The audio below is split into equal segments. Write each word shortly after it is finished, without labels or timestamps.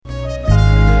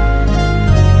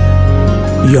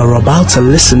You're about to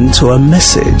listen to a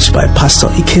message by Pastor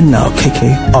Ikenna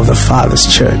Okeke of the Father's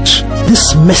Church.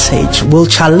 This message will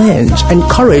challenge,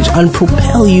 encourage, and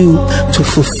propel you to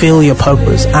fulfill your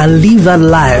purpose and live that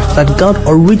life that God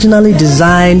originally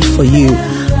designed for you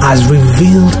as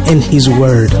revealed in His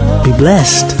Word. Be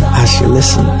blessed as you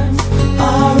listen.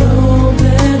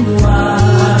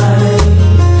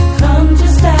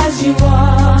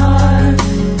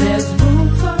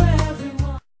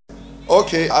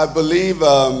 Okay, I believe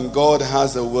God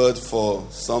has a word for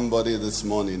somebody this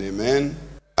morning. Amen.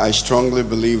 I strongly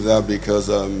believe that because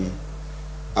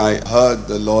I heard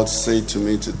the Lord say to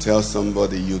me to tell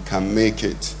somebody, you can make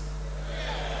it.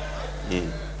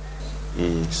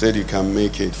 He said you can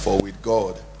make it, for with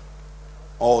God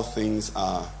all things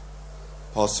are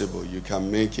possible. You can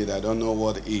make it. I don't know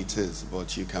what it is,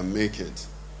 but you can make it.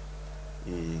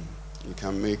 You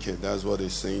can make it. That's what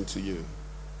He's saying to you.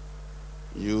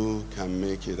 You can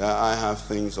make it. I have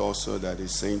things also that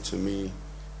He's saying to me,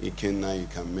 Ikenna, you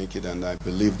can make it. And I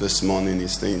believe this morning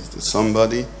He's saying to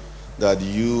somebody that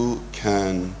you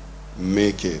can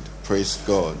make it. Praise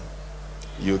God.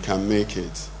 You can make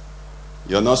it.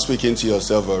 You're not speaking to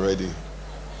yourself already.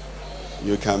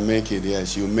 You can make it,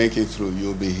 yes. You make it through.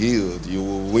 You'll be healed. You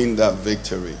will win that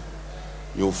victory.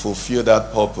 You'll fulfill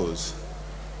that purpose.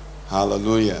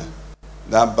 Hallelujah.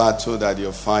 That battle that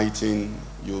you're fighting,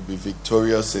 you'll be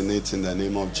victorious in it in the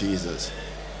name of Jesus.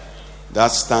 That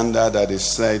standard that is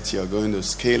set, you're going to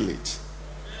scale it.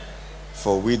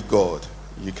 For with God,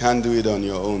 you can't do it on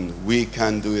your own. We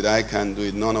can't do it. I can't do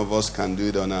it. None of us can do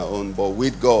it on our own. But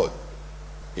with God,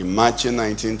 in Matthew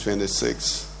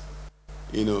 19:26,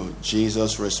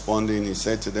 Jesus responding, He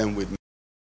said to them, with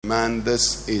man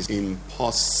this is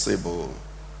impossible,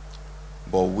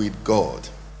 but with God.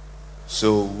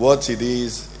 So what it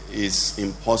is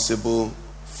impossible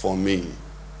for me.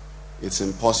 It's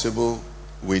impossible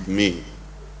with me.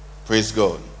 Praise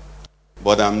God.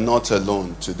 But I'm not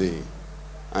alone today.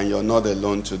 And you're not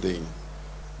alone today.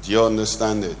 Do you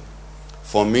understand it?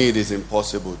 For me it is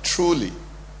impossible. Truly,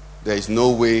 there is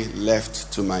no way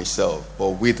left to myself.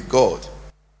 But with God,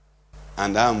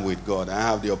 and I'm with God, I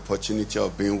have the opportunity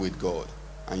of being with God.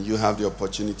 And you have the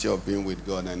opportunity of being with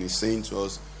God. And He's saying to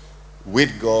us,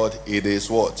 with God, it is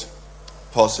what?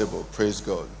 Possible. Praise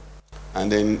God.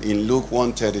 And then in Luke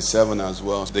 1:37 as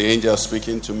well, the angel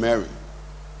speaking to Mary.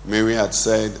 Mary had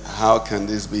said, how can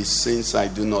this be since I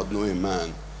do not know a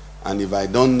man? And if I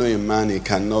don't know a man, it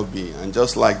cannot be. And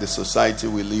just like the society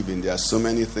we live in, there are so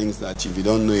many things that if you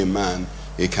don't know a man,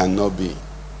 it cannot be.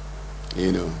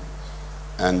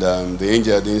 And the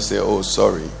angel didn't say, oh,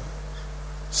 sorry.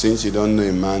 Since you don't know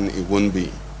a man, it won't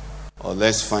be. Or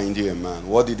let's find you a man.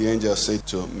 What did the angel say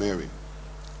to Mary?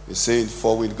 He said,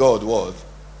 for with God what?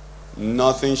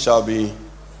 Nothing shall be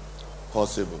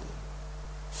possible.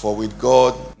 For with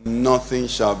God, nothing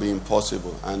shall be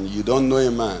impossible. And you don't know a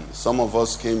man. Some of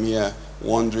us came here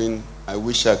wondering, I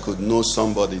wish I could know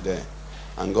somebody there.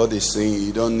 And God is saying,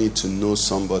 you don't need to know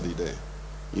somebody there.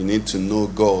 You need to know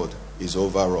God is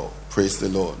overall. Praise the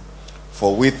Lord.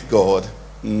 For with God,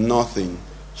 nothing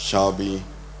shall be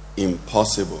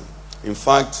impossible. In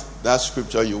fact, that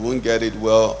scripture, you won't get it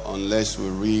well unless we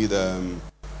read,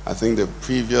 I think the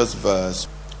previous verse,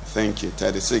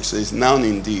 36 says, now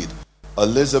indeed,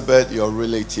 Elizabeth, your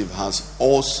relative, has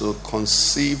also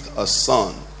conceived a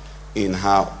son in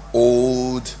her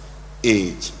old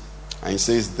age. And he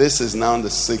says, this is now the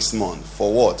 6th month.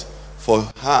 For what? For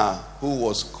her who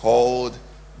was called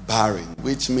barren.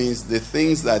 Which means the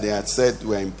things that they had said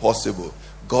were impossible,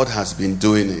 God has been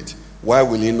doing it. Why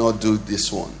will He not do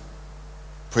this one?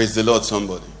 Praise the Lord,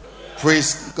 somebody.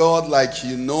 Praise God like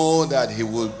you know that He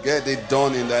will get it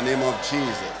done in the name of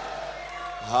Jesus.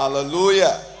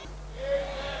 Hallelujah.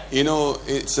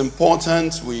 It's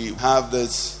important we have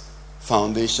these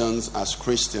foundations as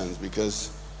Christians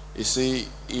because, you see,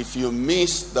 if you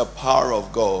miss the power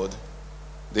of God,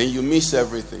 then you miss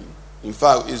everything. In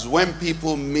fact, it's when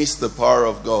people miss the power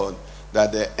of God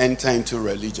that they enter into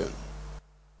religion.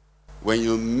 When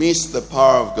you miss the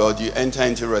power of God, you enter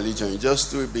into religion. You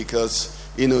just do it because,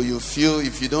 you feel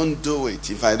if you don't do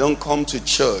it, if I don't come to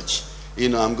church,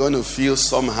 I'm going to feel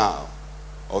somehow.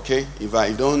 Okay? If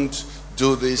I don't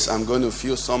do this, I'm going to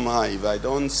feel somehow. If I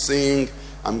don't sing,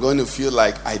 I'm going to feel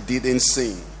like I didn't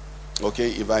sing.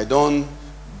 Okay? If I don't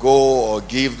go or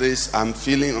give this, I'm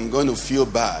going to feel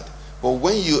bad. But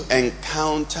when you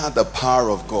encounter the power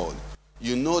of God,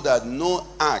 you know that no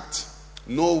act,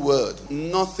 no word,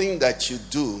 nothing that you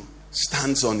do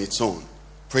stands on its own.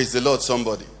 Praise the Lord,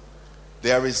 somebody.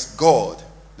 There is God.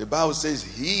 The Bible says,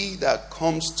 he that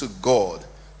comes to God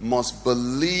must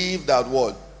believe that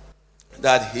what?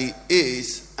 that he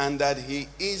is, and that he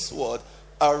is what?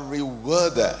 A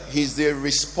rewarder. He's a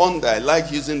responder. I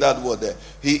like using that word there.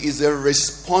 He is a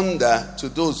responder to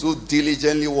those who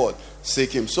diligently what?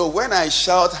 Seek him. So when I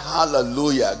shout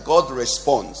hallelujah, God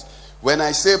responds. When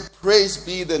I say praise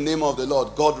be the name of the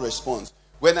Lord, God responds.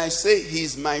 When I say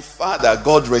he's my father,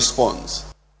 God responds.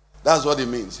 That's what it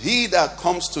means. He that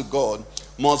comes to God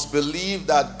must believe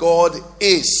that God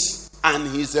is, and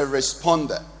he's a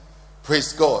responder.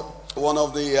 Praise God. One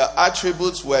of the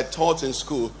attributes we're taught in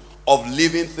school of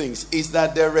living things is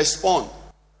that they respond.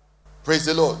 Praise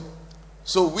the Lord.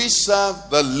 So we serve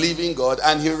the living God,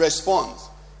 and he responds.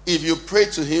 If you pray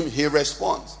to him, he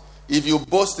responds. If you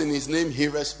boast in his name, he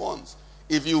responds.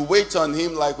 If you wait on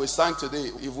him like we sang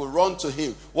today, if we run to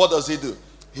him, what does he do?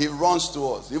 He runs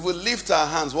to us. If we lift our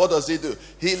hands, what does he do?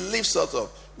 He lifts us up.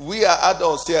 We are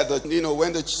adults here that,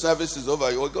 when the service is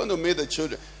over, you're going to meet the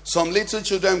children. Some little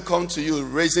children come to you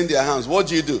raising their hands. What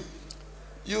do?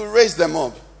 You raise them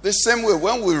up. The same way,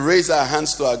 when we raise our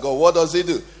hands to our God, what does he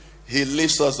do? He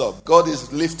lifts us up. God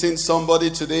is lifting somebody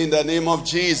today in the name of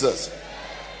Jesus.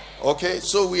 Okay,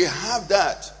 so we have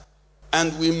that.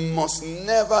 And we must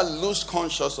never lose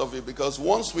conscious of it, because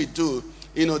once we do,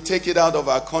 take it out of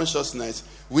our consciousness,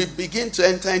 we begin to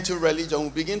enter into religion. We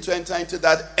begin to enter into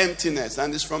that emptiness.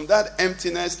 And it's from that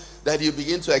emptiness that you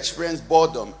begin to experience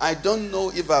boredom. I don't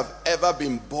know if I've ever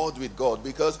been bored with God,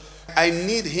 because I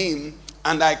need him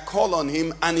and I call on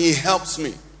him and he helps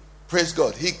me. Praise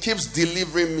God. He keeps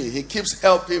delivering me. He keeps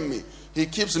helping me. He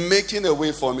keeps making a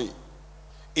way for me.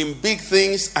 In big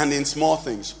things and in small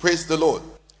things. Praise the Lord.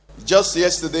 Just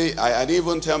yesterday, I didn't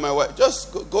even tell my wife,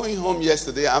 going home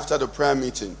yesterday after the prayer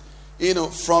meeting.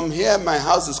 From here, my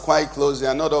house is quite close. They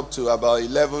are not up to about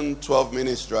 11, 12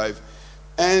 minutes drive.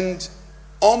 And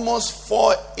almost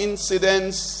 4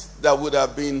 incidents that would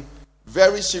have been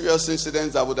very serious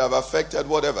incidents that would have affected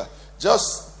whatever.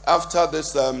 Just after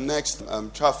this next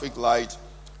traffic light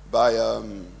by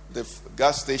the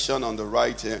gas station on the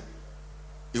right here,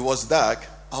 it was dark.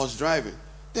 I was driving.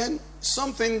 Then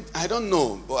something, I don't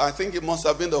know, but I think it must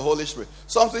have been the Holy Spirit.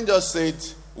 Something just said,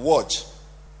 watch.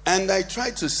 And I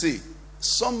tried to see.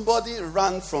 Somebody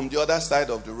ran from the other side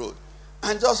of the road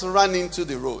and just ran into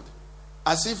the road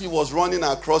as if he was running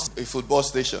across a football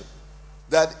station.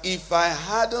 That if I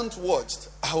hadn't watched,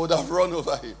 I would have run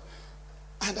over him.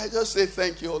 And I just say,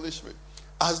 thank you, Holy Spirit.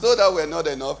 As though that were not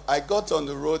enough, I got on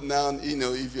the road now,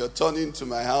 if you're turning to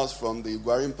my house from the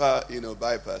Gwarimpa,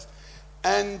 bypass.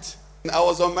 And I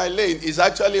was on my lane. It's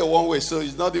actually a one-way, so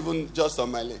it's not even just on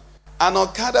my lane. An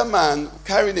Okada man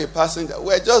carrying a passenger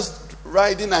were just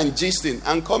riding and gisting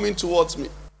and coming towards me.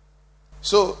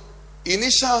 So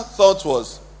initial thought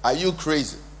was, are you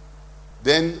crazy?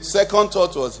 Then second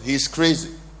thought was, he's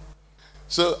crazy.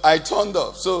 So I turned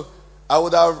off. So I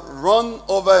would have run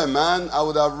over a man. I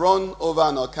would have run over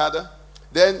an Okada.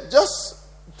 Then just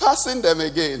passing them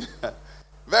again.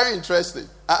 Very interesting.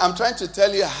 I'm trying to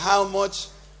tell you how much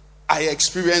I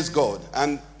experience God,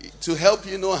 and to help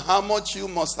you know how much you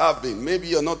must have been. Maybe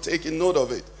you're not taking note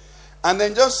of it. And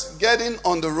then just getting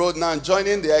on the road now and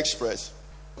joining the express.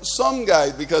 Some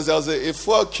guy, because there was a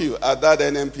fuel queue at that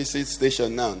NNPC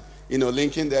station now,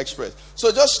 linking the express.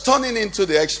 So just turning into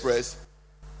the express,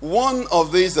 one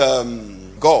of these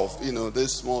golf,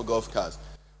 these small golf cars,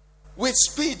 with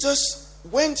speed just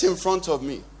went in front of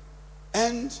me.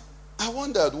 And I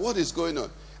wondered what is going on.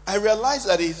 I realized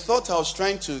that he thought I was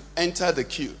trying to enter the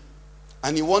queue.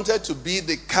 And he wanted to be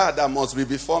the car that must be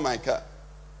before my car.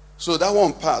 So that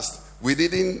one passed. We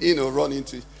didn't, run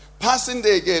into it. Passing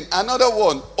there again, another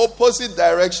one, opposite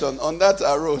direction on that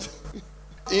road.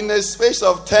 In a space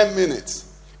of 10 minutes,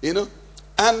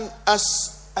 And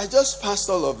as I just passed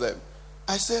all of them,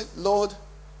 I said, Lord,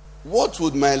 what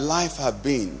would my life have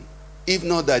been if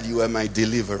not that you were my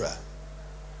deliverer?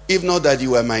 If not that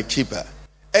you were my keeper?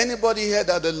 Anybody here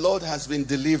that the Lord has been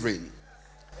delivering,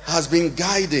 has been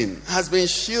guiding, has been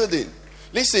shielding?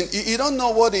 Listen, you don't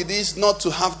know what it is not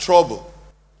to have trouble.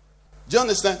 Do you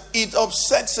understand? It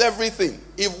upsets everything.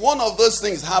 If one of those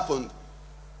things happened,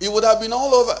 it would have been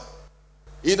all over.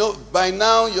 By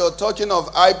now you're talking of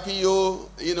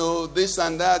IPO, this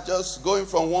and that, just going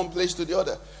from one place to the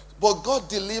other. But God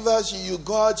delivers you. You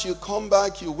go out, you come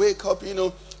back, you wake up,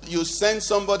 you send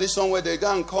somebody somewhere, they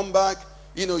go and come back.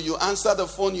 You answer the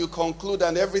phone, you conclude,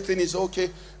 and everything is okay.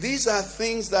 These are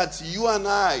things that you and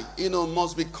I,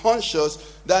 must be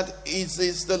conscious that it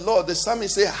is the Lord. The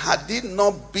psalmist said, had it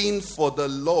not been for the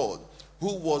Lord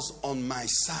who was on my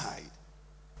side.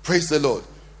 Praise the Lord.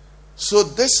 So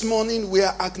this morning we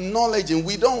are acknowledging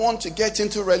we don't want to get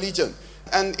into religion.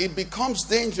 And it becomes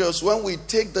dangerous when we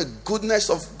take the goodness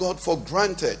of God for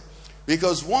granted.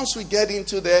 Because once we get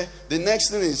into there, the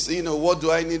next thing is, what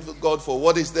do I need God for?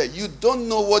 What is there? You don't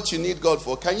know what you need God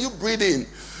for. Can you breathe in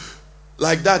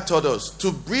like that taught us?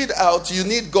 To breathe out, you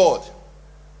need God.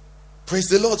 Praise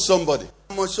the Lord, somebody.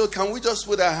 So can we just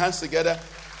put our hands together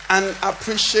and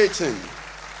appreciate him?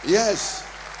 Yes.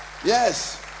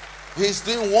 He's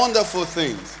doing wonderful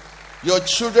things. Your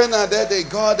children are there. They're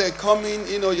coming.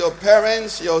 Your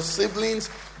parents, your siblings.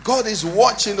 God is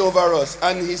watching over us,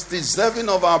 and he's deserving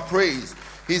of our praise.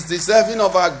 He's deserving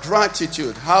of our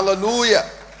gratitude. Hallelujah.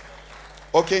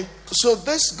 Okay, so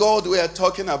this God we are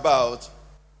talking about,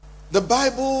 the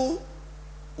Bible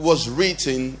was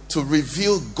written to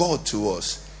reveal God to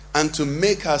us and to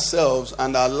make ourselves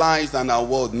and our lives and our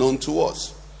world known to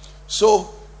us.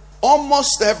 So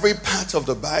almost every part of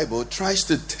the Bible tries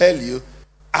to tell you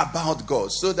about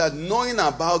God, so that knowing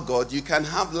about God, you can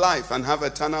have life and have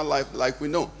eternal life like we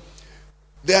know.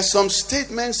 There are some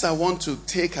statements I want to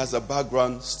take as a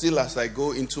background still as I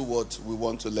go into what we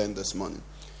want to learn this morning.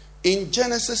 In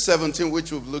Genesis 17,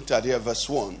 which we've looked at here, verse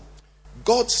 1,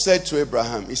 God said to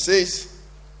Abraham, he says,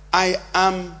 I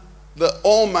am the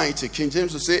Almighty. King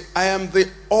James will say, I am the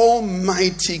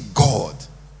Almighty God.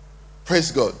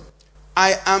 Praise God.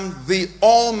 I am the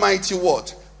Almighty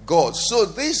what? God. So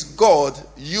this God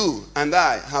you and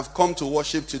I have come to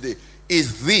worship today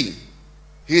is the.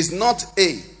 He's not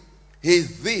a.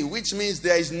 He's the, which means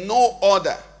there is no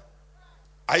other.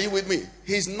 Are you with me?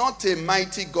 He's not a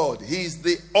mighty God. He's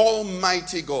the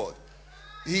Almighty God.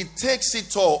 He takes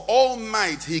it all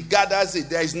might. He gathers it.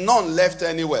 There is none left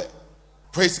anywhere.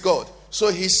 Praise God.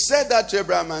 So he said that to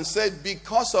Abraham and said,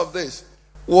 because of this,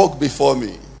 walk before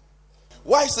me.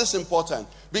 Why is this important?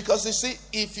 Because you see,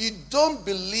 if you don't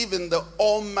believe in the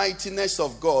almightiness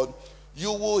of God,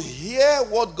 you will hear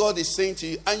what God is saying to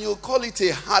you and you'll call it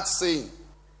a hard saying.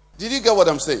 Did you get what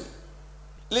I'm saying?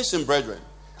 Listen, brethren.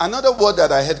 Another word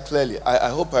that I heard clearly, I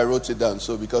hope I wrote it down.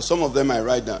 So because some of them I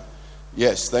write down.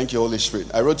 Yes, thank you, Holy Spirit.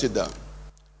 I wrote it down.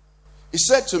 He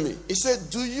said to me, he said,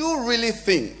 do you really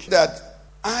think that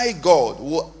I, God,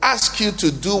 will ask you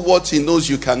to do what he knows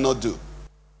you cannot do?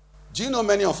 Do you know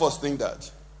many of us think that?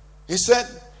 He said,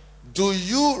 do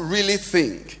you really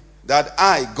think that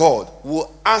I, God,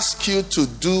 will ask you to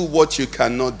do what you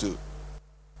cannot do?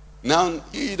 Now,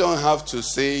 you don't have to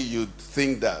say you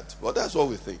think that, but that's what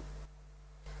we think.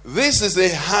 This is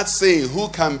a hard saying. Who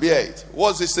can bear it?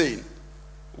 What's he saying?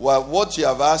 Well, what you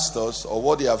have asked us or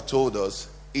what you have told us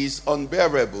is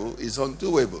unbearable, is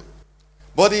undoable.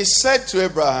 But he said to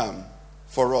Abraham,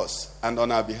 for us and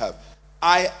on our behalf,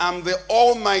 I am the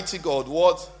Almighty God.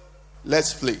 What?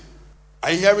 Let's play.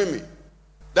 Are you hearing me?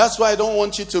 That's why I don't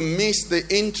want you to miss the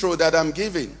intro that I'm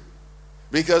giving.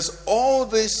 Because all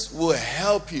this will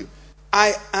help you.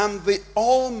 I am the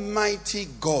Almighty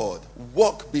God.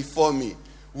 Walk before me.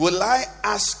 Will I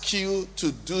ask you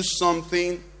to do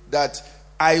something that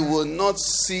I will not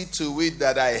see to it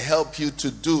that I help you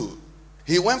to do?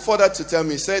 He went further to tell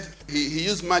me, he said, he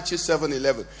used Matthew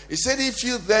 7:11. He said, if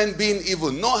you then being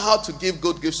evil know how to give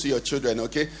good gifts to your children,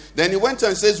 okay? Then he went on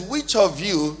and says, which of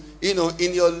you, in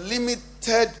your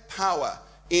limited power,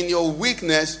 in your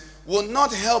weakness, will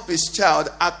not help his child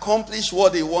accomplish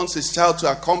what he wants his child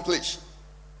to accomplish?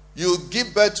 You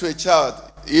give birth to a child,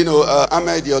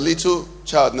 Ahmed, your little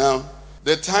child now.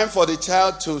 The time for the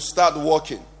child to start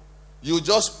walking, you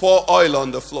just pour oil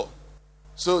on the floor.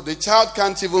 So the child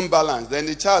can't even balance. Then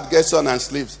the child gets on and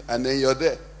sleeps, and then you're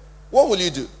there. What will you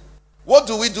do? What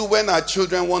do we do when our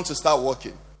children want to start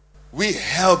walking? We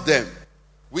help them.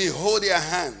 We hold their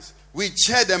hands. We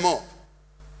cheer them up.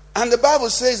 And the Bible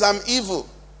says, I'm evil.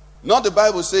 Not the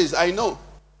Bible says, I know.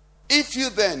 If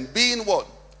you then, being what?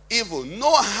 Evil,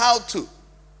 know how to.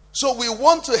 So we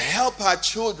want to help our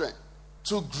children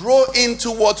to grow into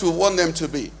what we want them to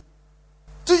be.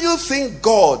 Do you think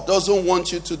God doesn't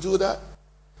want you to do that?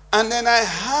 And then I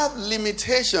have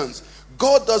limitations.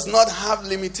 God does not have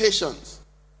limitations.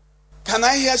 Can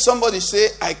I hear somebody say,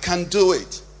 I can do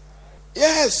it?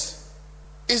 Yes.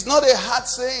 It's not a hard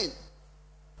saying.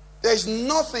 There's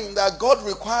nothing that God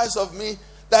requires of me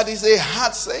that is a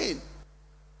hard saying.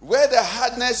 Where the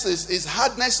hardness is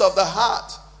hardness of the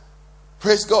heart.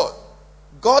 Praise God.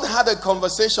 God had a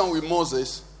conversation with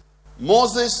Moses.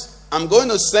 Moses, I'm going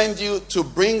to send you to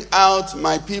bring out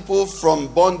my people from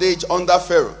bondage under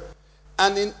Pharaoh.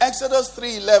 And in Exodus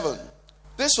 3:11,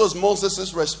 this was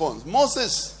Moses' response.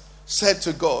 Moses said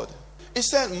to God, he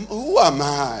said, who am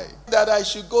I that I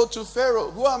should go to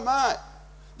Pharaoh? Who am I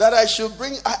that I should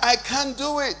bring? I can't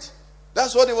do it.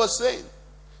 That's what he was saying.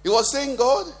 He was saying,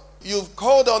 God, you've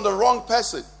called on the wrong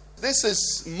person. This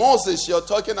is Moses you're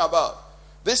talking about.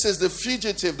 This is the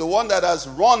fugitive, the one that has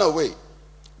run away.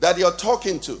 that you're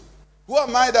talking to? Who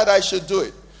am I that I should do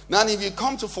it? Now, if you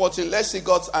come to 14, let's see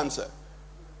God's answer.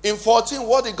 In 14,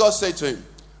 what did God say to him?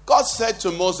 God said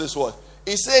to Moses what?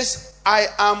 He says, I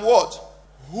am what?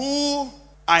 Who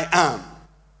I am.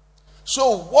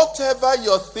 So whatever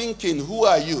you're thinking, who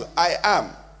are you? I am.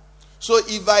 So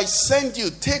if I send you,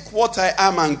 take what I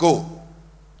am and go.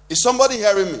 Is somebody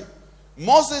hearing me?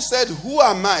 Moses said, who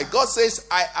am I? God says,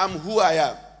 I am who I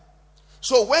am.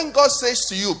 So when God says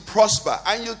to you, prosper,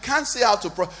 and you can't see how to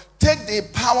prosper, take the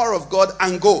power of God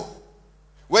and go.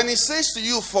 When he says to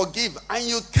you, forgive, and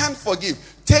you can't forgive,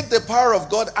 take the power of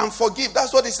God and forgive.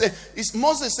 That's what he said.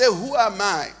 Moses said, who am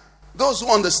I? Those who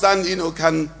understand,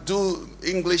 can do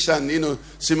English and,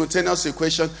 simultaneous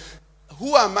equation.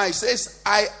 Who am I? He says,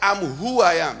 I am who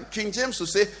I am. King James will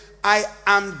say, I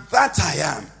am that I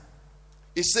am.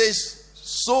 It says,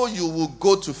 so you will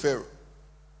go to Pharaoh.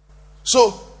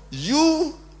 So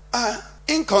you are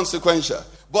inconsequential.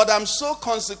 But I'm so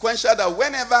consequential that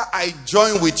whenever I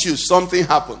join with you, something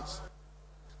happens.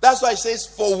 That's why it says,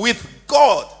 for with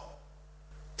God,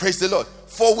 praise the Lord.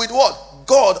 For with what?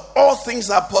 God, all things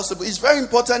are possible. It's very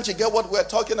important you get what we're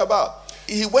talking about.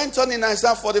 He went on in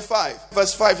Isaiah 45,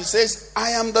 verse 5. He says, I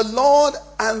am the Lord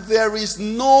and there is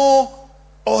no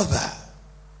other.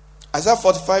 Isaiah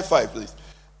 45, 5, please.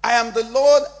 I am the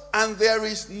Lord and there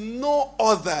is no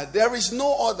other. There is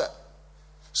no other.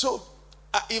 So,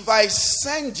 if I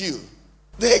send you,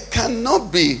 there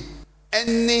cannot be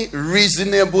any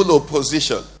reasonable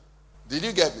opposition. Did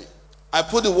you get me? I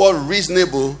put the word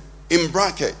reasonable in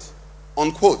bracket,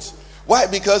 unquote. Why?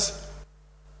 Because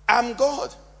I'm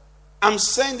God. I'm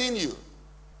sending you.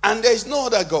 And there is no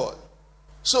other God.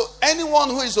 So anyone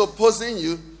who is opposing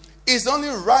you is only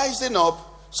rising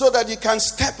up so that you can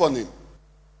step on him.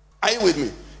 Are you with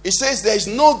me? It says there is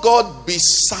no God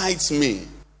besides me.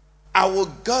 I will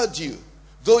guard you,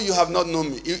 though you have not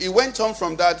known me. He went on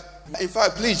from that. In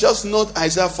fact, please just note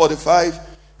Isaiah 45.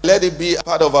 Let it be a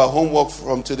part of our homework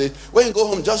from today. When you go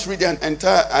home, just read the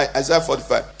entire Isaiah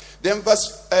 45. Then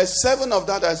verse 7 of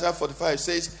that Isaiah 45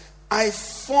 says, I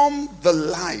form the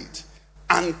light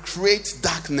and create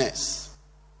darkness.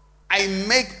 I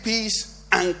make peace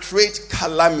and create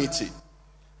calamity.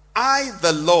 I,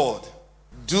 the Lord,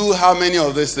 do how many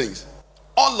of these things?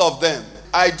 All of them.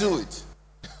 I do it.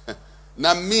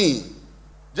 Now me.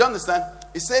 Do you understand?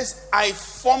 It says, I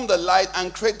form the light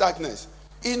and create darkness.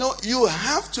 You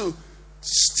have to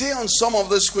stay on some of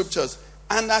the scriptures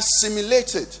and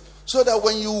assimilate it so that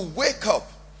when you wake up,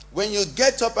 when you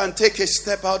get up and take a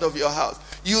step out of your house,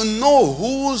 you know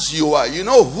whose you are. You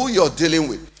know who you're dealing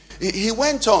with. He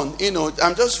went on,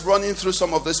 I'm just running through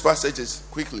some of these passages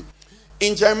quickly.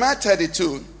 In Jeremiah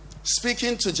 32,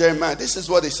 speaking to Jeremiah, this is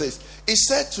what he says. He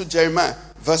said to Jeremiah,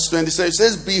 verse 27, it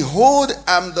says, behold,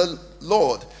 I am the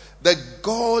Lord, the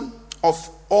God of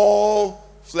all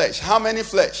flesh. How many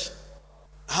flesh?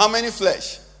 How many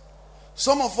flesh?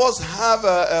 Some of us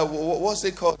have, what's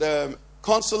it called?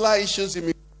 Consular issues.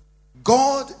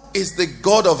 God is the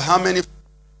God of how many?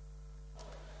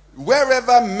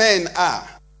 Wherever men are.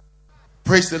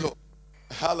 Praise the Lord.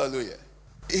 Hallelujah.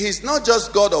 He's not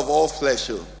just God of all flesh.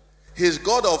 He's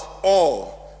God of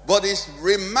all. But he's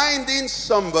reminding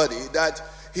somebody that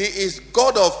he is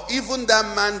God of even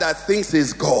that man that thinks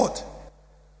he's God.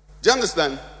 Do you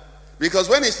understand? Because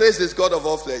when he says he's God of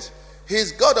all flesh,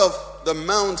 he's God of the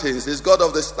mountains. He's God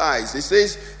of the stars. He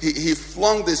says he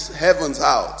flung these heavens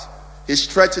out. He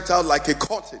stretched it out like a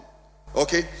curtain.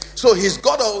 Okay? So he's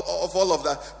God of all of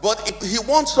that. But he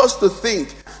wants us to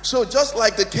think. So just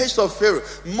like the case of Pharaoh,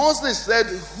 Moses said,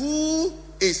 who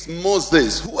is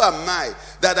Moses? Who am I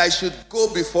that I should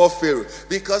go before Pharaoh?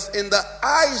 Because in the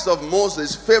eyes of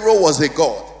Moses, Pharaoh was a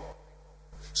god.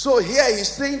 So here he's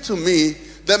saying to me,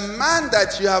 the man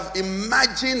that you have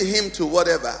imagined him to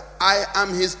whatever, I am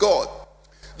his God.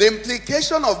 The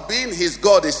implication of being his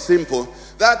God is simple.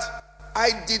 That I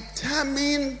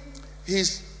determine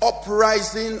his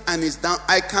uprising and his down.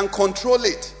 I can control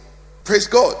it. Praise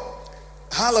God.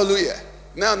 Hallelujah.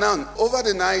 Now, over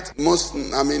the night,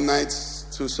 nights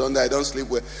to Sunday, I don't sleep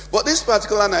well. But this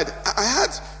particular night, I had,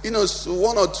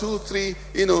 1 or 2, 3,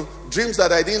 dreams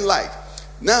that I didn't like.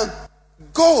 Now,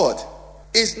 God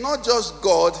is not just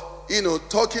God,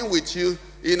 talking with you,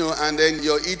 and then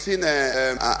you're eating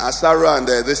asara and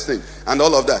this thing and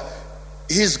all of that.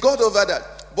 He's God over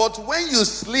that. But when you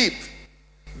sleep,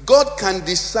 God can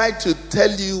decide to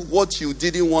tell you what you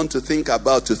didn't want to think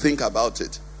about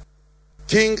it.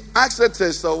 King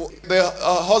Ahasuerus, the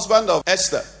husband of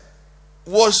Esther,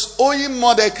 was owing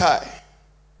Mordecai.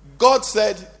 God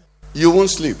said, you won't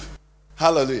sleep.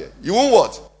 Hallelujah. You won't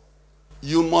what?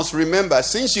 You must remember,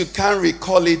 since you can't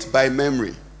recall it by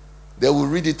memory. they will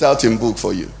read it out in book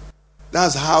for you.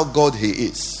 That's how God he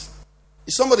is.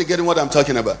 Is somebody getting what I'm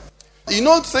talking about? You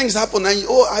know, things happen and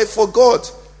I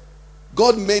forgot.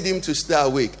 God made him to stay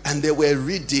awake, and they were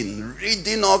reading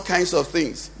all kinds of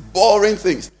things, boring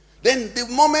things. Then the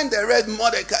moment they read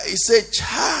Mordecai, he said,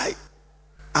 "Chai,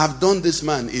 I've done this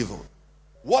man evil.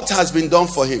 What has been done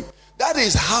for him?" That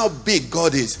is how big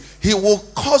God is. He will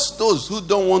cause those who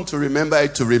don't want to remember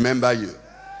it to remember you.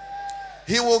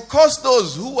 He will cause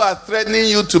those who are threatening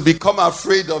you to become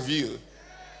afraid of you.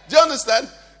 Do you understand?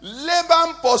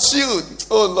 Laban pursued.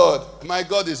 Oh Lord, my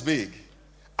God is big.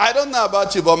 I don't know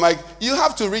about you, but you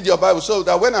have to read your Bible so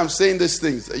that when I'm saying these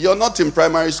things, you're not in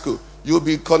primary school. You'll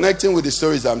be connecting with the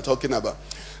stories I'm talking about.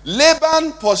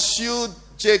 Laban pursued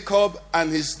Jacob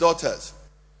and his daughters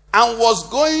and was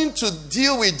going to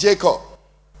deal with Jacob.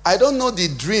 I don't know the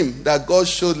dream that God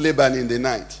showed Laban in the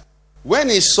night. When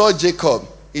he saw Jacob,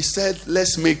 he said,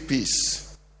 "Let's make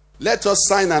peace. Let us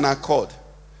sign an accord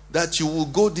that you will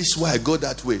go this way, I go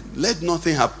that way. Let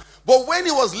nothing happen." But when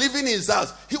he was leaving his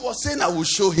house, he was saying, "I will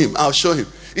show him. I'll show him."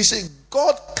 He said,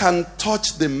 God can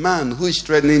touch the man who is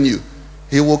threatening you.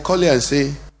 He will call you and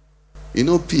say, "You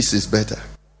know, peace is better."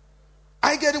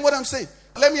 I get what I'm saying.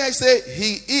 Let me say,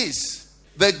 he is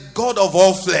the God of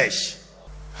all flesh.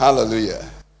 Hallelujah.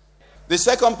 The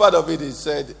second part of it is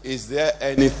said, "Is there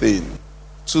anything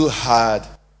too hard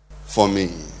for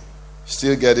me?"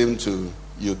 Still getting to,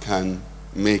 you can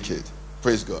make it.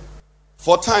 Praise God.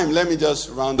 For time, let me just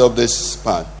round up this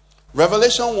part.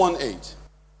 Revelation 1:8.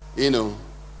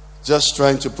 Just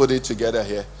trying to put it together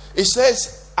here. It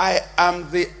says, "I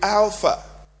am the Alpha."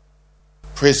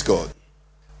 Praise God.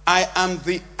 I am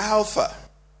the Alpha.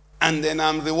 And then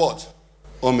I'm the what?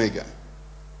 Omega.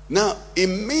 Now, it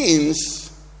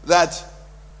means that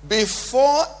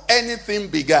before anything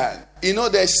began,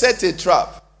 they set a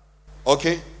trap.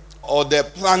 Okay? Or they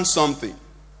plan something.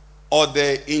 Or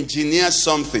they engineer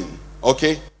something.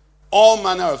 Okay? All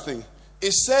manner of things.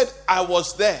 It said, I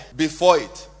was there before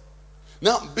it.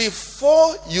 Now,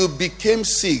 before you became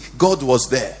sick, God was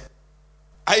there.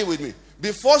 Are you with me?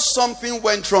 Before something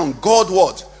went wrong, God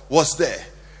what? Was there.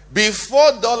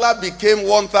 Before dollar became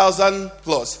 1,000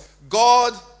 plus,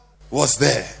 God was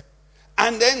there.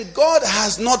 And then God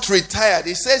has not retired.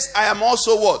 He says, I am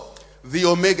also what? The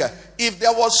Omega. If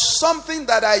there was something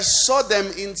that I saw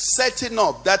them in setting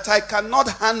up that I cannot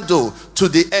handle to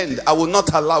the end, I will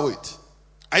not allow it.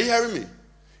 Are you hearing me?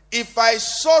 If I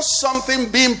saw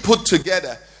something being put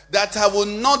together that I will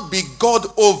not be God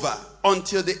over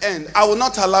until the end, I will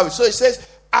not allow it. So it says,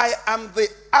 I am the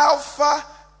Alpha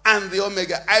and the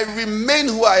Omega. I remain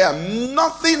who I am.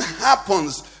 Nothing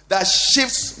happens that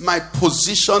shifts my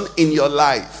position in your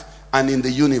life and in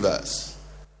the universe.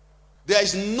 There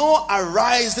is no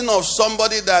arising of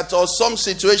somebody that, or some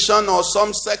situation or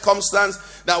some circumstance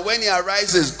that when it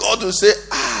arises, God will say,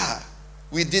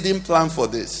 we didn't plan for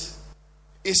this.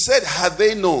 He said, had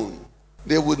they known,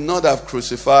 they would not have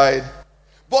crucified.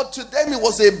 But to them, it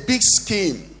was a big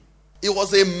scheme. It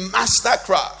was a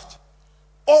mastercraft.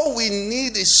 All we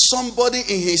need is somebody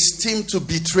in his team to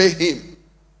betray him.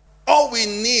 All we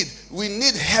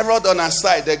need Herod on our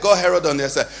side. They got Herod on their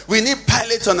side. We need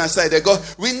Pilate on our side.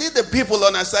 We need the people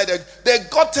on our side. They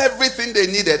got everything they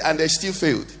needed and they still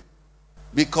failed.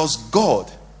 Because God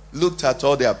looked at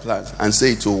all their plans and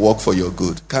said it will work for your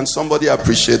good. Can somebody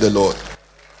appreciate the Lord?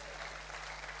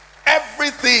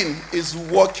 Everything is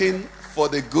working for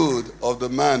the good of the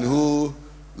man who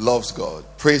loves God.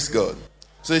 Praise God.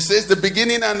 So it says the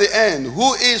beginning and the end.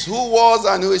 Who is, who was,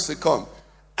 and who is to come.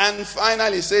 And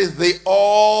finally it says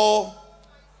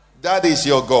that is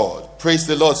your God. Praise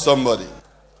the Lord, somebody.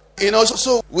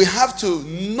 So we have to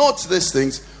note these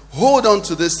things, hold on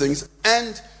to these things,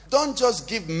 and don't just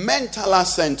give mental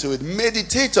assent to it.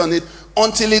 Meditate on it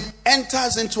until it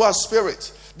enters into our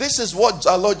spirit. This is what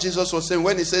our Lord Jesus was saying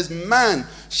when he says, man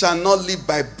shall not live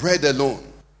by bread alone,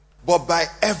 but by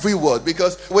every word.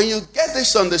 Because when you get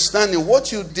this understanding,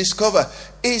 what you discover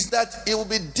is that it will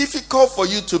be difficult for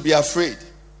you to be afraid.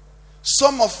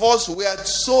 Some of us, we are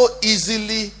so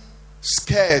easily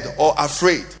scared or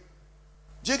afraid.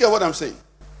 Do you get what I'm saying?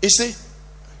 You see?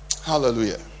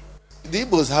 Hallelujah. The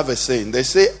Igbos have a saying. They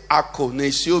say, Ako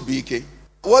nesio bike.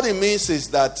 What it means is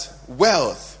that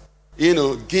wealth,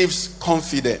 gives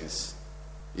confidence.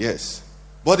 Yes.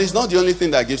 But it's not the only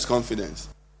thing that gives confidence.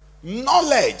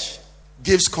 Knowledge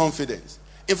gives confidence.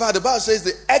 In fact, the Bible says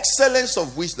the excellence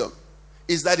of wisdom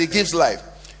is that it gives life.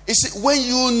 You see, when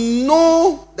you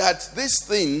know that this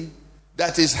thing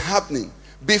that is happening,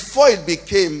 before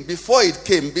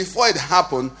it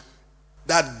happened,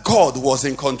 that God was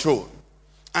in control.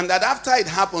 And that after it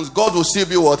happens, God will still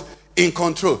be what? In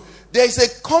control. There is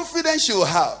a confidence you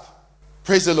have.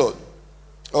 Praise the Lord.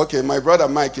 Okay, my brother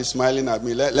Mike is smiling at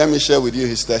me. Let me share with you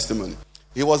his testimony.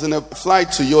 He was in a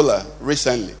flight to Yola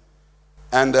recently.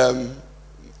 And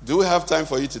do we have time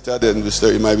for you to tell the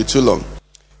story? It might be too long.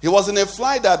 He was in a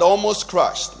flight that almost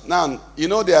crashed. Now, you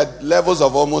know there are levels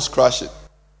of almost crashing.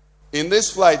 In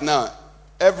this flight now,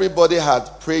 everybody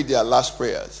had prayed their last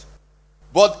prayers.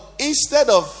 But instead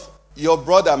of your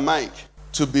brother Mike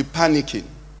to be panicking,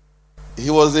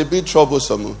 he was a bit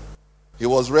troublesome. He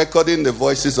was recording the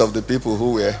voices of the people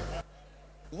who were.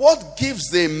 What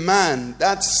gives a man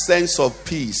that sense of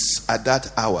peace at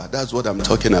that hour? That's what I'm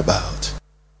talking about.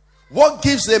 What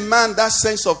gives a man that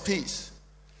sense of peace?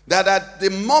 That at the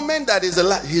moment that is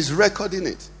alive, he's recording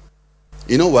it.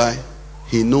 You know why?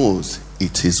 He knows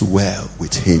it is well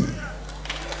with him.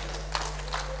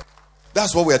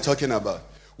 That's what we're talking about.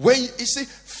 When you see,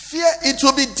 fear, it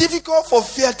will be difficult for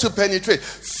fear to penetrate.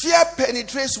 Fear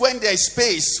penetrates when there is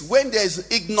space, when there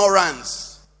is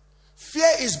ignorance. Fear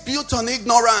is built on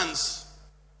ignorance.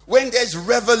 When there is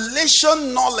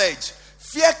revelation knowledge,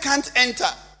 fear can't enter.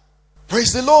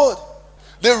 Praise the Lord.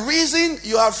 The reason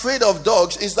you are afraid of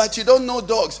dogs is that you don't know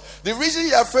dogs. The reason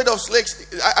you are afraid of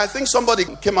snakes, I think somebody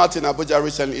came out in Abuja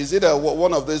recently. Is it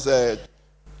one of these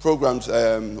programs?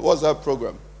 What's that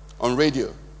program? On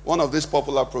radio. One of these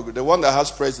popular programs. The one that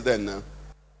has president now.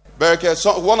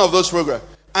 One of those programs.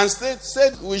 And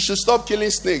said we should stop killing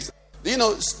snakes. You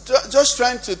know, just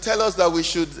trying to tell us that we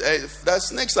should, that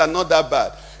snakes are not that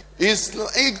bad. It's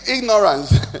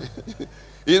ignorance.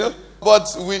 You know?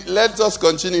 But let us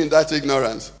continue in that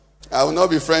ignorance. I will not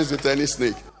be friends with any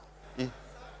snake.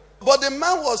 But the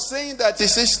man was saying that he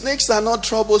says snakes are not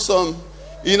troublesome.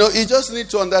 You know, you just need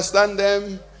to understand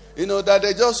them. You know, that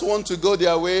they just want to go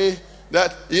their way.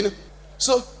 That, you know.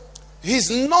 So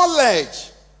his knowledge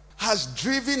has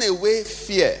driven away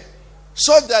fear.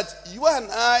 So that you and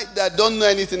I that don't know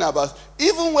anything about,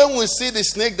 even when we see the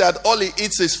snake that all he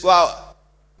eats is flour,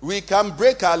 we can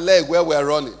break our leg where we're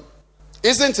running.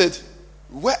 Isn't it?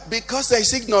 Because there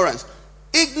is ignorance.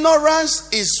 Ignorance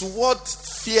is what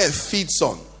fear feeds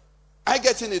on. I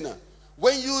get in it now.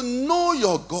 When you know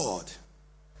your God,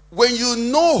 when you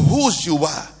know whose you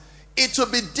are, it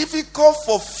will be difficult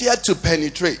for fear to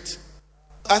penetrate.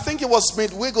 I think it was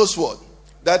Smith Wigglesworth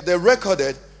that they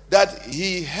recorded that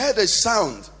he heard a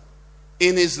sound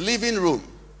in his living room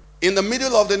in the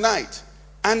middle of the night.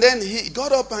 And then he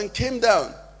got up and came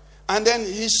down. And then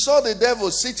he saw the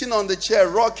devil sitting on the chair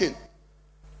rocking.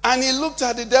 And he looked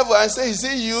at the devil and said, "Is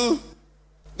it you?"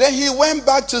 Then he went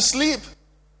back to sleep.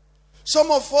 Some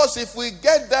of us, if we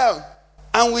get down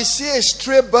and we see a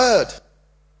stray bird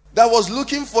that was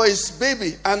looking for his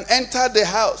baby and entered the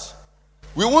house,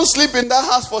 we won't sleep in that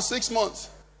house for 6 months.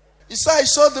 He said, "I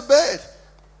saw the bird."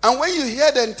 And when you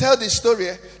hear them tell the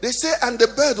story, they say, "And the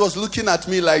bird was looking at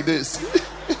me like this."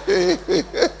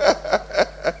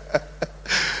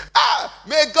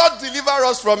 May God deliver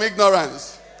us from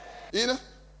ignorance. You know,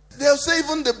 they'll say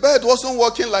even the bird wasn't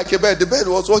walking like a bird. The bird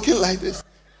was walking like this.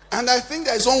 And I think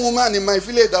there's one woman in my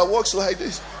village that walks like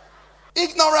this.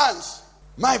 Ignorance.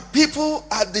 My people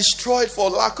are destroyed for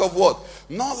lack of what?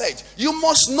 Knowledge. You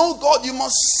must know God. You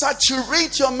must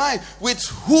saturate your mind with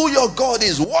who your God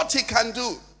is, what he can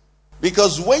do.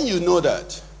 Because when you know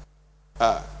that,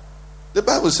 the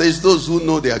Bible says those who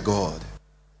know their God,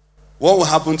 what will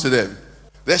happen to them?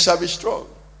 They shall be strong.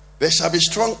 They shall be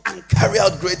strong and carry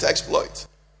out great exploits.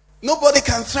 Nobody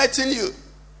can threaten you.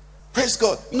 Praise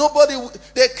God. Nobody,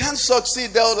 they can't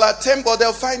succeed. They'll attempt, but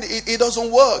they'll find it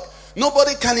doesn't work.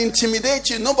 Nobody can intimidate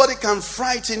you. Nobody can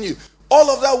frighten you. All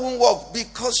of that won't work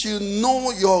because you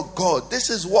know your God. This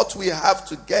is what we have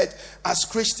to get as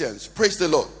Christians. Praise the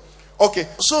Lord. Okay,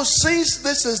 so since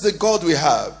this is the God we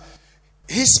have,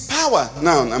 his power,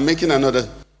 now I'm making another,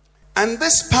 and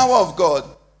this power of God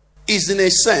is in a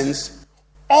sense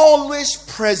always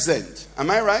present. Am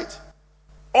I right?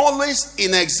 Always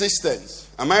in existence.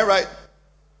 Am I right?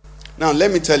 Now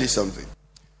let me tell you something.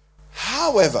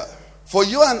 However, for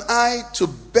you and I to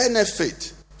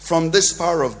benefit from this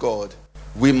power of God,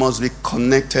 we must be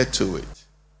connected to it.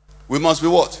 We must be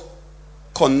what?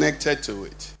 Connected to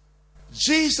it.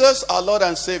 Jesus, our Lord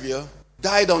and Savior,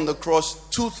 died on the cross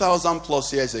 2,000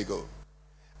 plus years ago.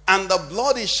 And the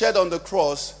blood he shed on the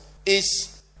cross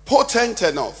is potent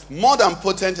enough, more than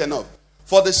potent enough,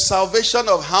 for the salvation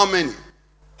of how many?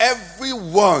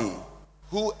 Everyone,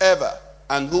 whoever,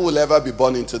 and who will ever be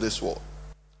born into this world.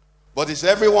 But is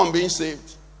everyone being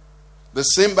saved? The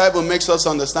same Bible makes us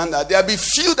understand that there be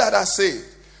few that are saved.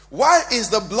 Why is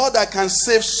the blood that can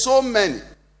save so many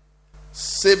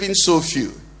saving so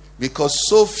few? Because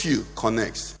so few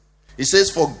connects. He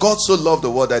says, for God so loved the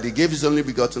world that he gave his only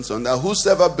begotten son, that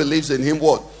whosoever believes in him,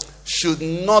 what? Should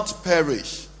not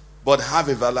perish, but have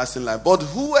everlasting life. But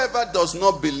whoever does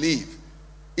not believe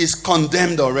is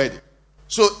condemned already.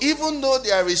 So even though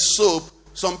there is soap,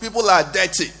 some people are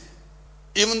dirty.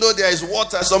 Even though there is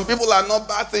water, some people are not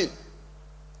bathing.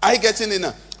 Are you getting it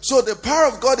now? So the power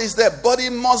of God is there, but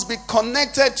it must be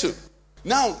connected to.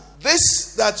 Now,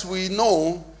 this that we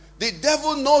know, the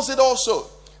devil knows it also.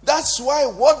 That's why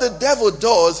what the devil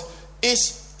does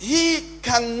is he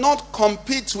cannot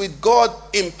compete with God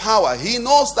in power. He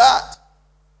knows that.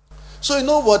 So you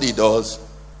know what he does?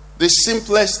 The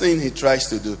simplest thing he tries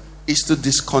to do is to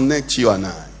disconnect you and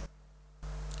I.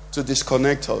 To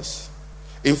disconnect us.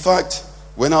 In fact,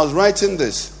 when I was writing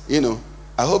this,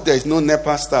 I hope there is no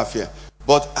NEPA staff here,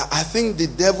 but I think the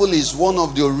devil is one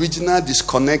of the original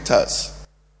disconnectors.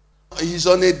 He's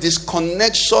on a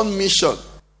disconnection mission.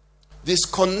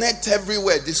 Disconnect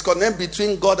everywhere. Disconnect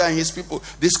between God and his people.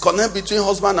 Disconnect between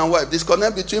husband and wife.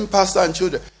 Disconnect between pastor and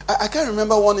children. I can't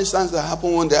remember one instance that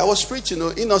happened one day. I was preaching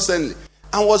innocently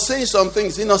and was saying some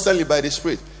things innocently by the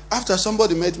Spirit. After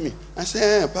somebody met me, I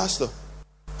said, hey, pastor,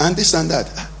 and this and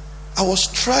that. I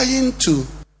was trying to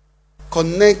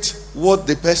connect what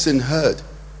the person heard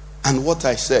and what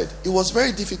I said. It was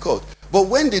very difficult. But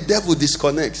when the devil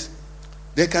disconnects,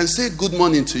 they can say good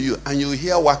morning to you and you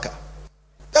hear waka.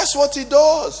 That's what he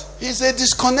does. He's a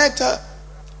disconnector.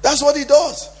 That's what he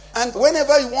does. And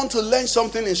whenever you want to learn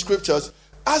something in scriptures,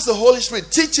 ask the Holy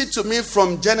Spirit, teach it to me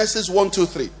from Genesis 1, 2,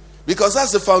 3. Because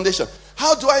that's the foundation.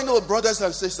 How do I know, brothers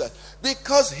and sisters?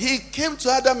 Because he came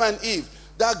to Adam and Eve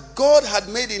that God had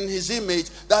made in his image,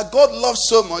 that God loved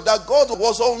so much, that God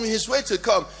was on his way to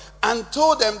come, and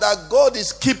told them that God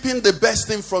is keeping the best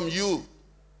thing from you.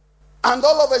 And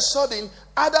all of a sudden,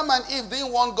 Adam and Eve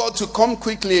didn't want God to come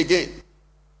quickly again.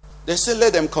 They said,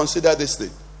 let them consider this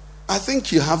thing. I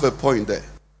think you have a point there.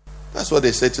 That's what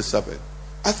they said to serpent.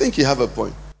 I think you have a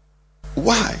point.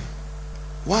 Why?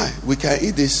 Why? We can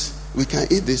eat this. We can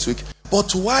eat this.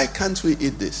 But why can't we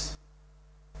eat this?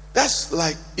 That's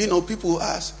like, people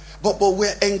ask. But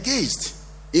we're engaged.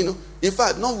 In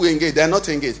fact, not we're engaged. They're not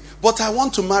engaged. But I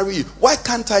want to marry you. Why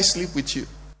can't I sleep with you?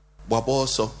 But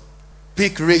also,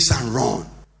 pick race and run.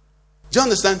 Do you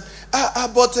understand?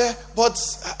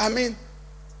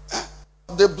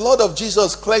 The blood of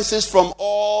Jesus cleanses from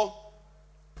all.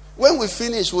 When we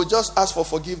finish, we'll just ask for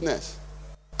forgiveness.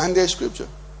 And there's scripture.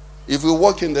 If we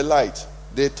walk in the light,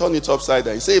 they turn it upside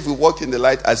down. You say if we walk in the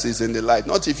light as is in the light.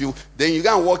 Not if you, then you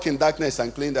can't walk in darkness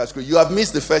and clean that scripture. You have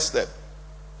missed the first step.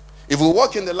 If we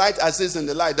walk in the light as is in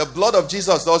the light, the blood of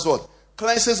Jesus does what?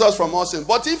 Cleanses us from all sin.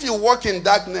 But if you walk in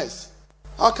darkness,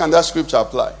 how can that scripture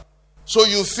apply? So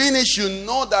you finish, you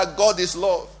know that God is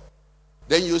love.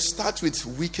 Then you start with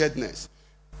wickedness.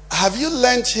 Have you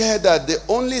learned here that the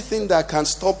only thing that can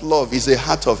stop love is a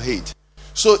heart of hate?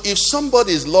 So if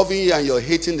somebody is loving you and you're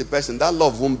hating the person, that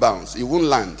love won't bounce. It won't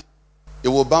land. It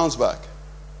will bounce back.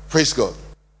 Praise God.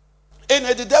 And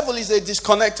the devil is a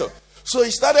disconnector. So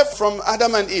he started from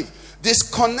Adam and Eve.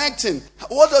 Disconnecting.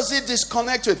 What does he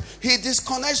disconnect with? He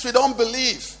disconnects with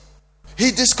unbelief.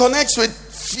 He disconnects with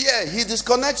fear. He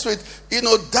disconnects with,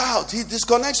 doubt. He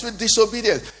disconnects with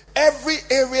disobedience. Every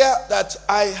area that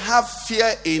I have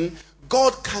fear in,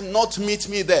 God cannot meet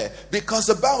me there. Because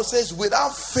the Bible says,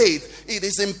 without faith, it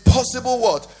is impossible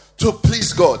what? To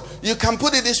please God. You can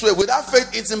put it this way. Without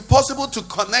faith, it's impossible to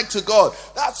connect to God.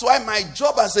 That's why my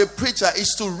job as a preacher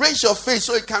is to raise your faith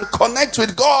so you can connect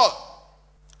with God.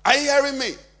 Are you hearing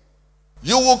me?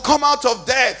 You will come out of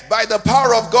death by the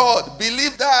power of God.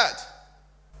 Believe that.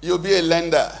 You'll be a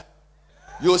lender.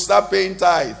 You'll start paying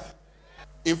tithe.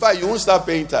 In fact, you won't start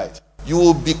paying tithe. You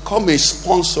will become a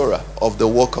sponsor of the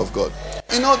work of God.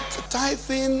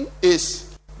 Tithing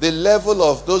is the level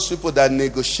of those people that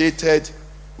negotiated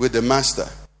with the master.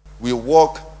 We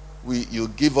walk, you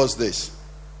give us this.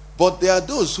 But there are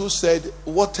those who said,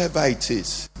 whatever it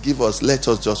is, give us, let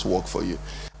us just work for you.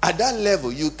 At that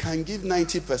level, you can give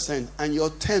 90% and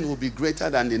your 10 will be greater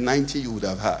than the 90 you would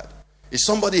have had. Is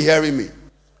somebody hearing me?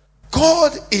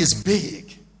 God is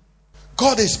big.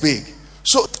 God is big.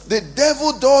 So the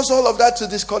devil does all of that to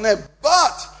disconnect.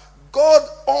 But God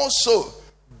also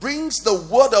brings the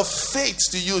word of faith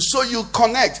to you so you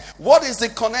connect. What is the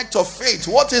connect of faith?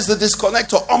 What is the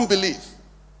disconnect of unbelief?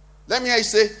 Let me hear you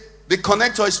say, the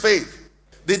connector is faith.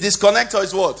 The disconnector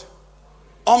is what?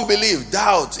 Unbelief,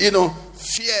 doubt,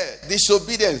 fear,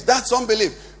 disobedience. That's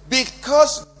unbelief.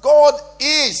 Because God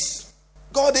is.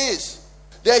 God is.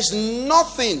 There is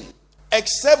nothing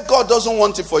except God doesn't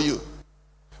want it for you.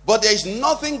 But there is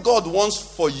nothing God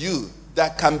wants for you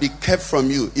that can be kept from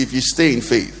you if you stay in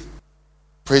faith.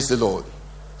 Praise the Lord.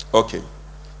 Okay.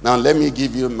 Now let me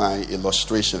give you my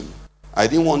illustration. I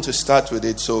didn't want to start with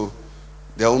it so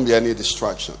there won't be any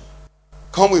distraction.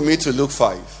 Come with me to Luke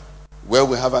 5, where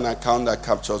we have an account that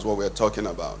captures what we're talking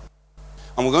about.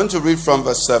 I'm going to read from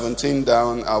verse 17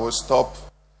 down. I will stop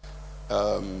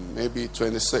maybe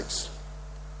 26.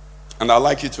 And I'd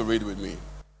like you to read with me.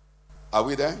 Are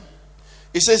we there?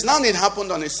 It says, now it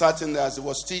happened on a certain day as he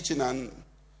was teaching, and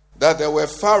that there were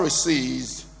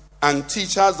Pharisees and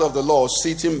teachers of the law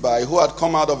sitting by, who had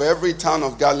come out of every town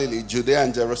of Galilee, Judea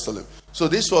and Jerusalem. So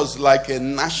this was like a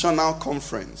national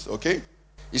conference, okay?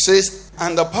 It says,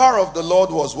 and the power of the Lord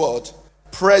was what?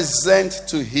 Present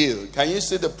to heal. Can you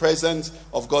see the presence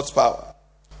of God's power?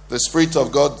 The Spirit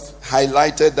of God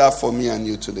highlighted that for me and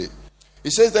you today.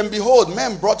 It says, then behold,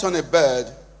 men brought on a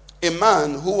bed a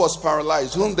man who was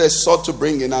paralyzed, whom they sought to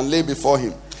bring in and lay before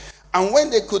him. And when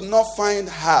they could not find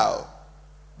how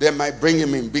they might bring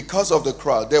him in because of the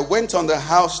crowd, they went on the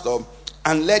housetop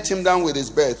and let him down with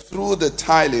his bed through the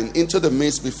tiling into the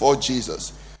midst before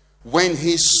Jesus. When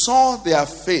he saw their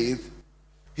faith,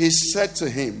 he said to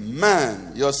him,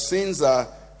 man, your sins are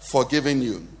forgiven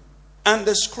you. And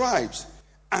the scribes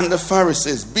and the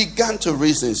Pharisees began to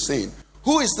reason, saying,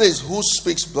 who is this who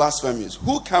speaks blasphemies?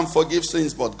 Who can forgive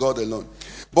sins but God alone?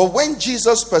 But when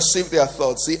Jesus perceived their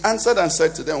thoughts, he answered and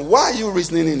said to them, why are you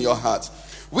reasoning in your hearts?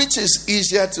 Which is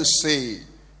easier to say,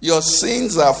 your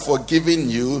sins are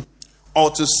forgiven you, or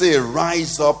to say,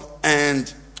 rise up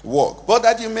and walk? But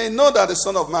that you may know that the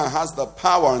Son of Man has the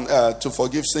power to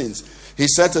forgive sins. He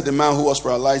said to the man who was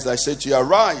paralyzed, I say to you,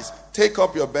 arise, take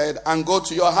up your bed and go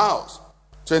to your house.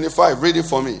 25, read it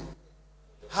for me.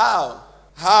 How?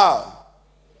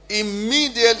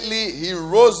 Immediately he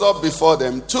rose up before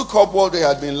them, took up what they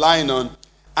had been lying on,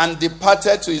 and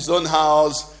departed to his own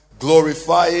house,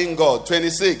 glorifying God.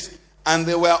 26, and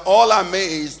they were all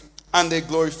amazed, and they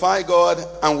glorified God,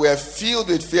 and were filled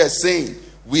with fear, saying,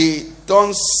 we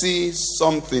don't see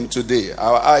something today.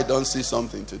 Our eye don't see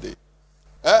something today.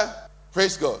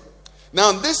 Praise God.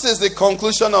 Now this is the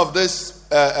conclusion of this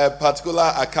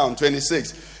particular account,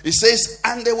 26. It says,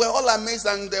 and they were all amazed,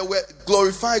 and they were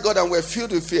glorified God, and were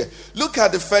filled with fear. Look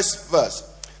at the first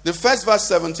verse. The first verse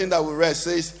 17 that we read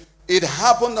says, it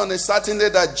happened on a certain day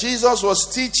that Jesus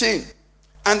was teaching,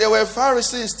 and there were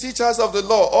Pharisees, teachers of the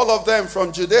law, all of them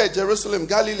from Judea, Jerusalem,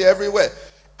 Galilee, everywhere.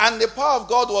 And the power of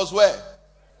God was where?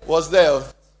 Was there.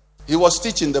 He was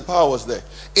teaching, the power was there.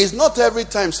 It's not every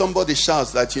time somebody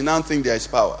shouts that you now think there is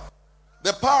power.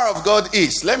 The power of God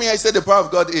is. Let me say the power of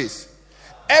God is.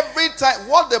 Every time,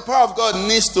 what the power of God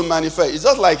needs to manifest, it's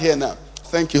just like here now.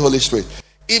 Thank you, Holy Spirit.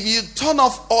 If you turn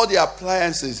off all the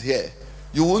appliances here,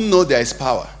 you won't know there is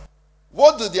power.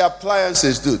 What do the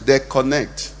appliances do? They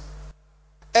connect.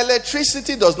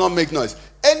 Electricity does not make noise.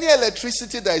 Any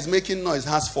electricity that is making noise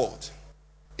has fault.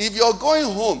 If you're going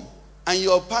home and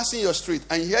you're passing your street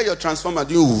and you hear your transformer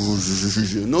do,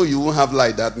 no, you won't have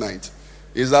light that night.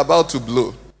 It's about to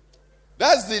blow.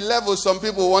 That's the level some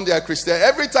people want their Christian.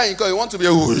 Every time you go, you want to be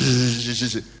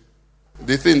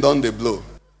the thing don't they blow.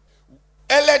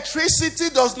 Electricity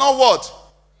does not what?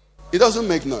 It doesn't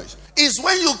make noise. It's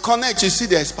when you connect, you see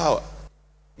there's power.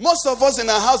 Most of us in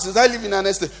our houses, I live in an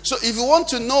estate. So if you want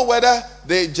to know whether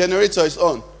the generator is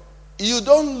on, you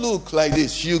don't look like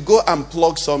this. You go and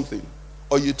plug something,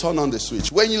 or you turn on the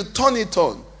switch. When you turn it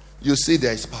on, you see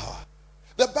there is power.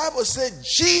 The Bible said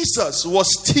Jesus was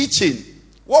teaching.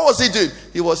 What was he doing?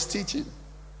 He was teaching.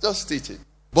 Just teaching.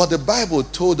 But the Bible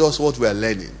told us what we are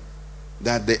learning.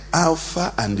 That the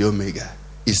Alpha and the Omega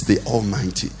is the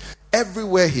Almighty.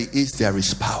 Everywhere he is, there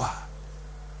is power.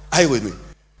 Are you with me?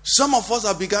 Some of us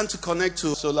have begun to connect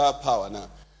to solar power now.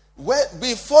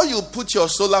 Before you put your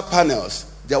solar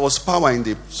panels, there was power in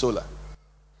the solar.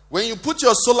 When you put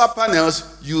your solar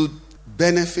panels, you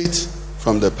benefit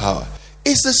from the power.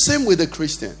 It's the same with the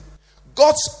Christian.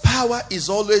 God's power is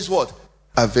always what?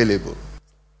 Available.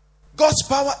 God's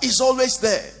power is always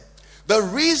there. The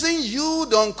reason you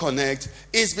don't connect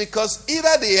is because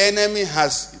either the enemy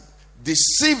has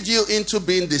deceived you into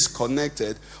being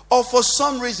disconnected, or for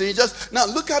some reason you just... Now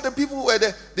look at the people who were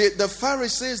the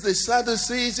Pharisees, the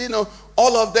Sadducees,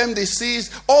 all of them, the seers,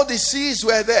 all the seers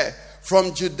were there.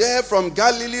 From Judea, from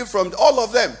Galilee, from all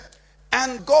of them.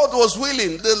 And God was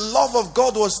willing. The love of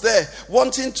God was there,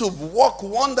 wanting to work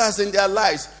wonders in their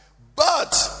lives.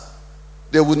 But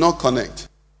they would not connect.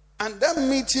 And that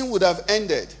meeting would have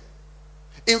ended.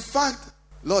 In fact,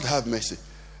 Lord have mercy.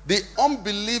 The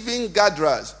unbelieving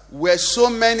gatherers were so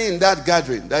many in that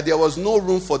gathering that there was no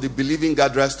room for the believing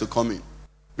gatherers to come in.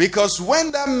 Because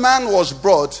when that man was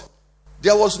brought,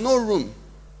 there was no room.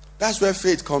 That's where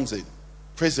faith comes in.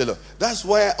 Praise the Lord. That's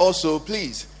why also,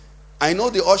 please, I know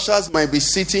the ushers might be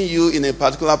sitting you in a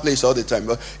particular place all the time,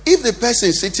 but if the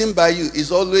person sitting by you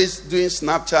is always doing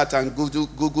Snapchat and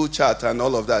Google chat and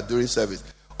all of that during service,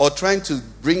 or trying to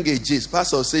bring a gist,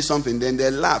 pastor will say something, then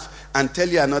they laugh and tell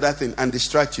you another thing and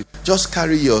distract you, just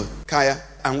carry your kaya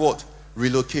and what?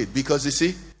 Relocate. Because you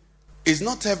see, it's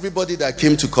not everybody that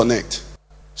came to connect.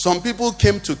 Some people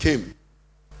came. You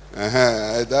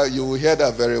will hear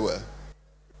that very well.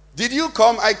 Did you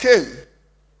come? I came.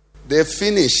 They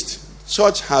finished.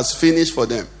 Church has finished for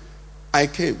them. I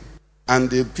came. And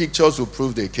the pictures will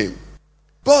prove they came.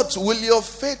 But will your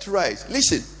faith rise?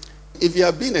 Listen, if you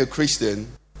have been a Christian,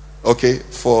 okay,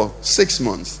 for 6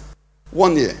 months,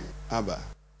 1 year, Abba,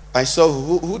 I saw,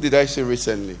 who did I see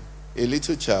recently? A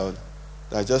little child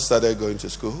that just started going to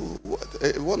school.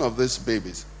 One of these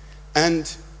babies. And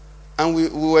we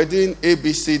were doing A,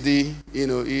 B, C, D,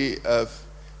 E, F.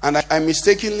 And I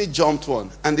mistakenly jumped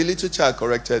one. And the little child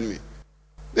corrected me.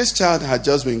 This child had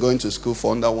just been going to school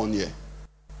for under 1 year.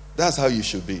 That's how you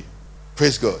should be.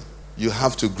 Praise God. You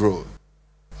have to grow.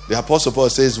 The Apostle Paul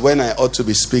says, when I ought to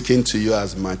be speaking to you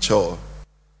as mature,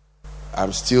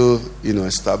 I'm still,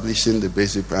 establishing the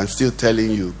basic. I'm still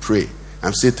telling you, pray.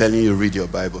 I'm still telling you, read your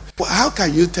Bible. But how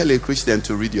can you tell a Christian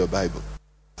to read your Bible?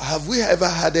 Have we ever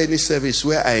had any service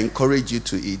where I encourage you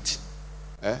to eat?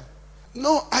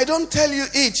 No, I don't tell you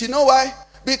eat. You know why?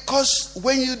 Because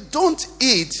when you don't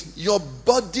eat, your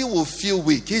body will feel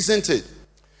weak, isn't it?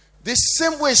 The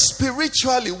same way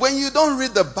spiritually, when you don't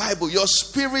read the Bible, your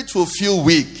spirit will feel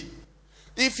weak.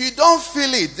 If you don't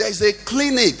feel it, there's a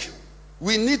clinic.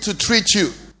 We need to treat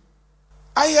you.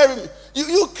 I hear him.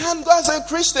 You can't go as a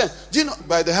Christian.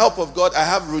 By the help of God, I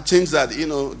have routines that,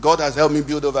 God has helped me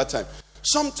build over time.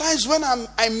 Sometimes when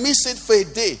I miss it for a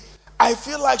day, I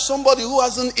feel like somebody who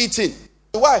hasn't eaten.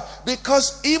 Why?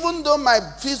 Because even though my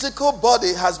physical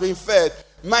body has been fed,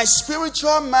 my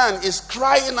spiritual man is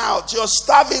crying out, you're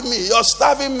starving me, you're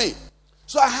starving me.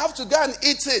 So I have to go and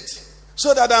eat it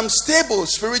so that I'm stable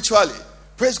spiritually.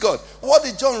 Praise God. What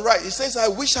did John write? He says, I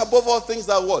wish above all things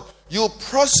that what? You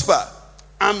prosper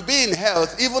and be in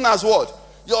health, even as what?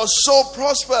 Your soul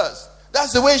prospers.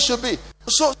 That's the way it should be.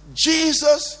 So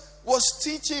Jesus was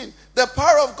teaching. The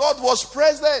power of God was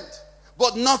present,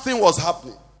 but nothing was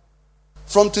happening.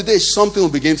 From today, something will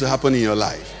begin to happen in your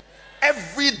life.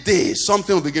 Every day,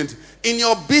 something will begin to. In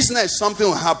your business, something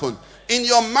will happen. In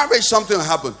your marriage, something will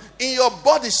happen. In your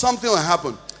body, something will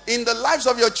happen. In the lives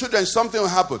of your children, something will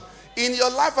happen. In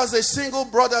your life as a single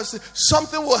brother,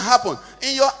 something will happen.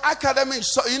 In your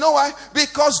academics, you know why?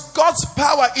 Because God's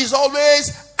power is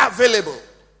always available.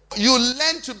 You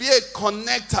learn to be a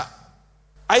connector.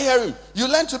 I hear him. You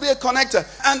learn to be a connector.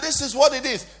 And this is what it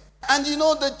is. And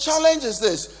the challenge is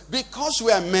this. Because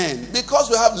we are men,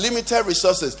 because we have limited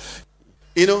resources,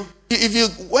 if you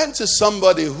went to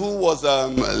somebody who was,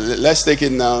 let's take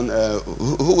it now,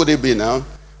 who would it be now?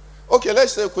 Okay,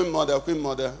 let's say Queen Mother. Queen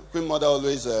Mother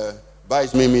always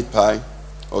buys me meat pie.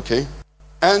 Okay?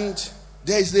 And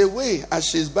there's a way, as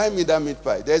she's buying me that meat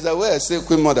pie, there's a way I say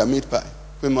Queen Mother meat pie.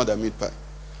 Queen Mother meat pie.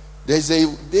 There's a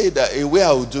way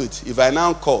I will do it. If I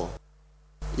now call,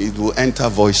 it will enter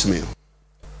voicemail.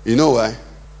 You know why?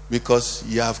 Because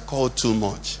you have called too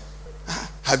much.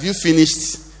 Have you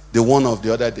finished the one of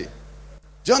the other day?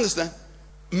 Do you understand?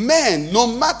 Men, no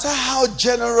matter how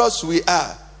generous we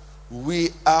are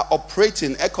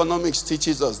operating. Economics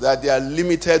teaches us that there are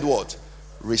limited what?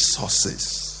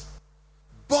 Resources.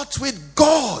 But with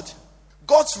God,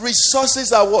 God's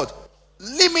resources are what?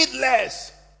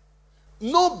 Limitless.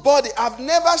 Nobody, I've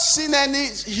never seen any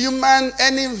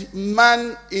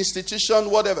man,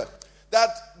 institution, whatever, that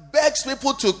begs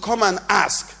people to come and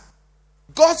ask.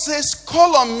 God says,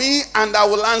 call on me and I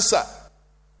will answer.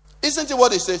 Isn't it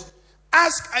what he says?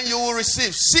 Ask and you will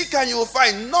receive. Seek and you will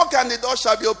find. Knock and the door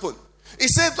shall be opened. He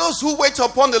said, those who wait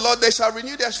upon the Lord, they shall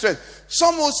renew their strength.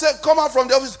 Some will say, come out from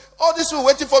the office. Oh, this will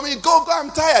waiting for me. Go, I'm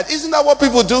tired. Isn't that what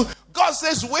people do? God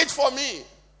says, wait for me.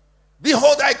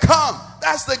 Behold, I come.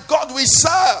 That's the God we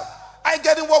serve. I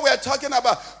get in what we are talking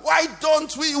about. Why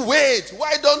don't we wait?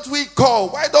 Why don't we call?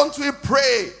 Why don't we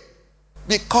pray?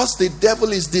 Because the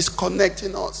devil is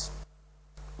disconnecting us.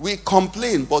 We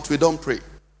complain, but we don't pray.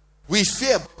 We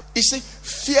fear. You see,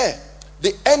 fear,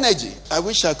 the energy. I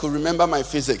wish I could remember my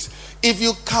physics. If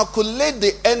you calculate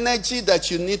the energy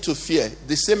that you need to fear,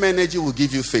 the same energy will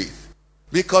give you faith.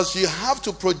 Because you have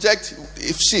to project.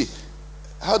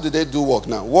 How do they do work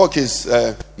now? Work is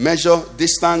measure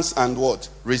distance and what?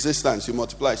 Resistance. You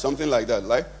multiply. Something like that,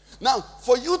 right? Now,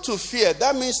 for you to fear,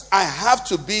 that means I have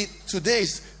to be, today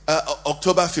is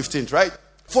October 15th, right?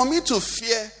 For me to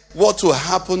fear what will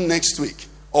happen next week,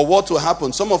 or what will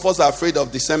happen. Some of us are afraid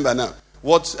of December now.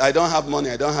 I don't have money,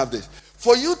 I don't have this.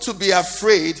 For you to be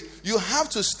afraid, you have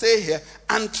to stay here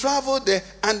and travel there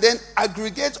and then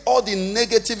aggregate all the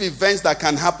negative events that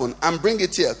can happen and bring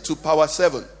it here to power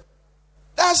 7.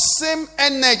 That same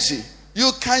energy,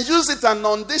 you can use it, and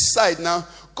on this side now,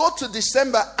 go to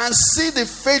December and see the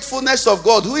faithfulness of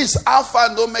God, who is Alpha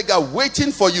and Omega,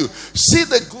 waiting for you. See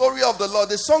the glory of the Lord.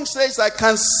 The song says, I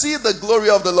can see the glory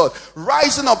of the Lord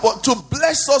rising up to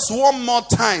bless us one more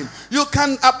time. You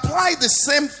can apply the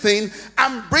same thing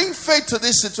and bring faith to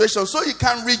this situation, so you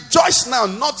can rejoice now,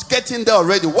 not getting there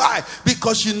already. Why?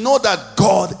 Because you know that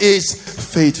God is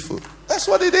faithful. That's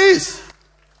what it is.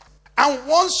 And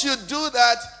once you do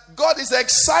that, God is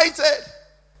excited.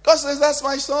 God says, that's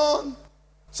my son.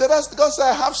 So that's because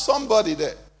I have somebody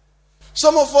there.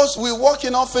 Some of us, we work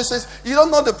in offices. You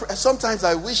don't know sometimes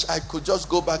I wish I could just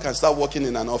go back and start working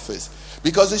in an office.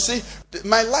 Because you see,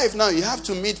 my life now, you have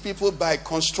to meet people by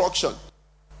construction.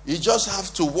 You just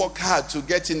have to work hard to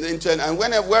get into it. And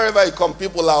wherever you come,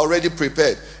 people are already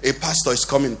prepared. A pastor is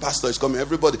coming,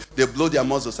 Everybody, they blow their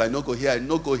muzzles. I no go here, I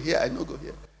no go here, I no go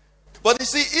here. But you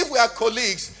see, if we are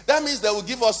colleagues, that means they will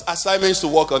give us assignments to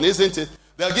work on, isn't it?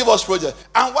 They'll give us projects.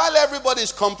 And while everybody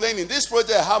is complaining, this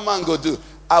project, how man go do?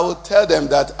 I will tell them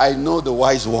that I know the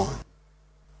wise one.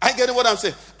 I get what I'm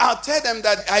saying. I'll tell them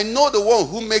that I know the one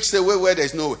who makes a way where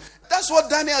there's no way. That's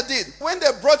what Daniel did. When they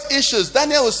brought issues,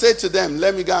 Daniel will say to them,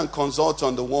 let me go and consult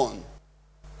on the one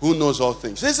who knows all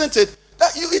things. Isn't it?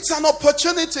 It's an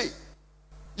opportunity.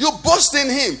 You boast in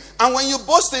him. And when you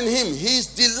boast in him, he's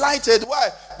delighted. Why?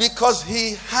 Because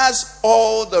he has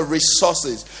all the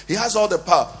resources. He has all the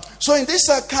power. So in this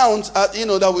account,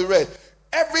 that we read,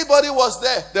 everybody was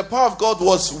there. The power of God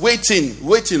was waiting,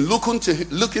 looking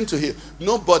to heal.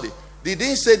 Nobody. They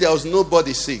didn't say there was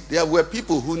nobody sick. There were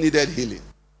people who needed healing.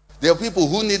 There were people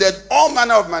who needed all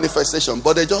manner of manifestation,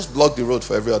 but they just blocked the road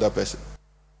for every other person.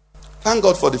 Thank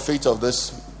God for the faith of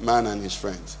this man and his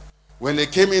friends. When they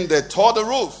came in, they tore the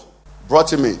roof,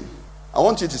 brought him in. I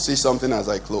want you to see something as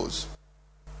I close.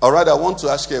 All right, I want to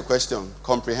ask you a question.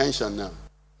 Comprehension now.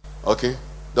 Okay?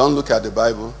 Don't look at the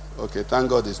Bible. Okay, thank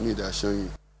God it's me that's showing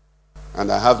you. And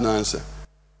I have no answer.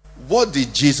 What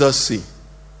did Jesus see?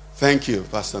 Thank you,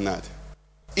 Pastor Nat.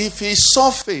 If he saw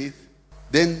faith,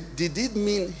 then did it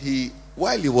mean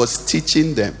while he was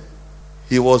teaching them,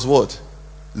 he was what?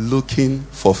 Looking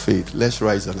for faith. Let's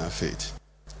rise on our faith.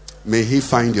 May he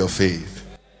find your faith.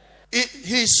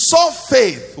 He saw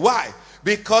faith. Why?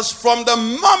 Because from the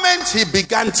moment he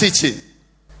began teaching,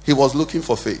 he was looking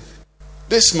for faith.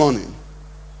 This morning,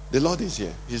 the Lord is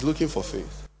here. He's looking for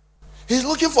faith. He's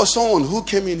looking for someone who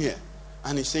came in here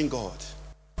and he's saying, God,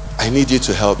 I need you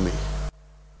to help me.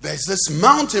 There's this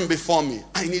mountain before me.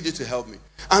 I need you to help me.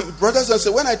 And brothers and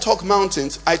sisters, when I talk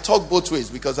mountains, I talk both ways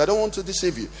because I don't want to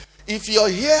deceive you. If you're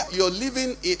here, you're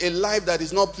living a life that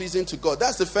is not pleasing to God.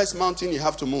 That's the first mountain you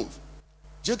have to move.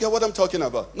 Do you get what I'm talking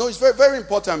about? No, it's very, very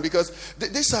important because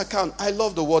this account, I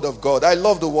love the word of God. I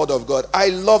love the word of God. I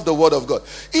love the word of God.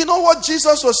 You know what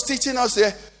Jesus was teaching us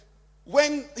here?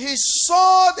 When he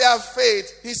saw their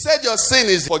faith, he said, your sin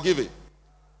is forgiven.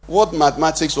 What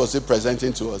mathematics was he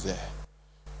presenting to us there?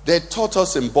 They taught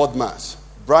us in board mass,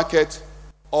 bracket,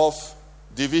 off,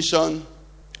 division,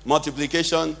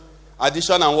 multiplication,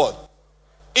 addition, and what?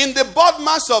 In the board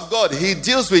mass of God, he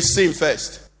deals with sin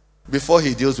first before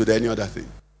he deals with any other thing.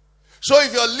 So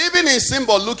if you're living in sin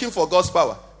but looking for God's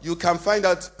power, you can find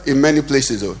that in many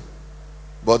places,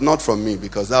 but not from me,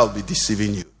 because that will be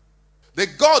deceiving you. The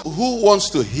God who wants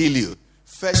to heal you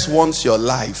first wants your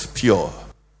life pure.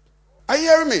 Are you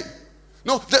hearing me?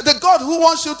 No, the God who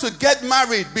wants you to get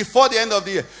married before the end of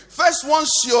the year first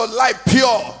wants your life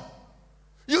pure.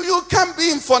 You can't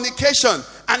be in fornication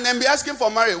and then be asking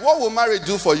for marriage. What will marriage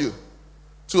do for you?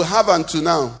 To have and to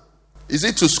now. Is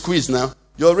it to squeeze now?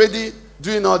 You're already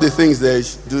doing all the things they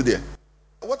do there.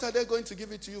 What are they going to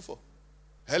give it to you for?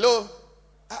 Hello?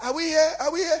 Are we here?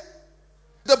 Are we here?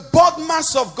 The board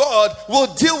mass of God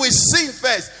will deal with sin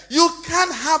first. You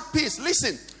can't have peace.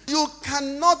 Listen, you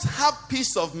cannot have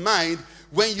peace of mind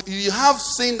when you have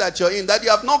sin that you're in, that you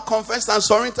have not confessed and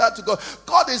surrendered to God.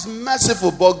 God is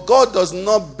merciful, but God does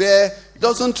not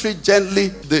doesn't treat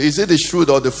gently is it the shrewd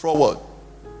or the froward?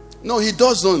 No, he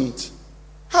doesn't.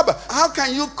 How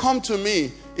can you come to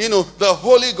me, the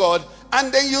holy God,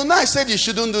 and then I said you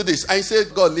shouldn't do this. I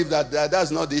said, God, leave that.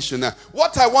 That's not the issue now.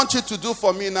 What I want you to do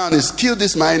for me now is kill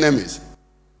my enemies.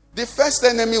 The first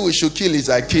enemy we should kill is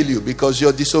I kill you because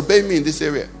you're disobeying me in this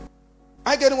area.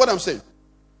 I get what I'm saying.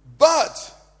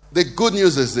 But the good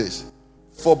news is this.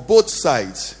 For both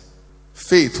sides,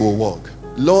 faith will work.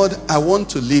 Lord, I want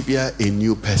to live here a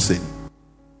new person.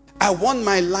 I want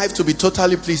my life to be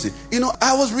totally pleasing.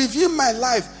 I was reviewing my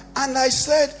life and I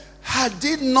said, had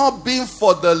it not been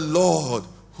for the Lord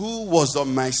who was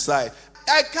on my side,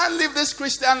 I can't live this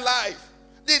Christian life.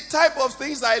 The type of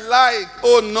things I like,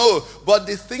 oh no. But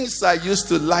the things I used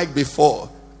to like before,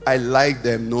 I like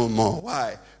them no more.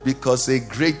 Why? Because a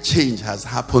great change has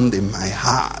happened in my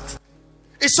heart.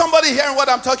 Is somebody hearing what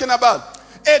I'm talking about?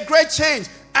 A great change.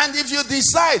 And if you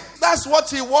decide that's what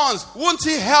he wants, won't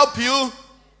he help you?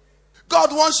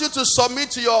 God wants you to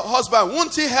submit to your husband.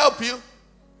 Won't he help you?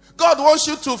 God wants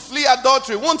you to flee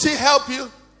adultery. Won't he help you?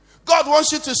 God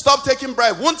wants you to stop taking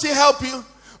bribe. Won't he help you?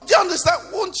 Do you understand?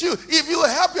 Won't you? If you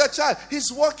help your child,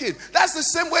 he's working. That's the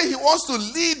same way he wants to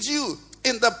lead you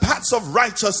in the paths of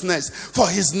righteousness for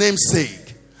his name's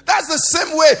sake. That's the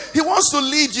same way he wants to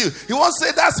lead you. He wants to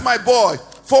say, that's my boy.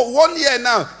 For 1 year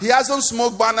now, he hasn't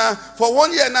smoked banana. For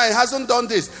 1 year now, he hasn't done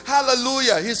this.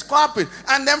 Hallelujah. He's clapping.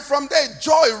 And then from there,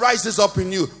 joy rises up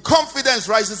in you. Confidence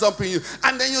rises up in you.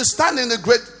 And then you stand in the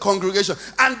great congregation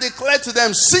and declare to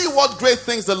them, see what great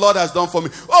things the Lord has done for me.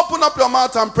 Open up your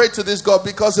mouth and pray to this God,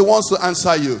 because he wants to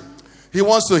answer you. He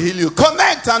wants to heal you.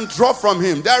 Connect and draw from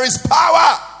him. There is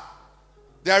power.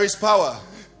 There is power.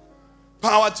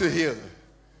 Power to heal.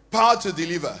 Power to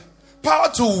deliver. Power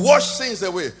to wash sins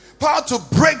away. Power to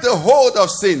break the hold of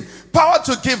sin. Power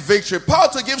to give victory. Power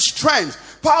to give strength.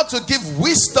 Power to give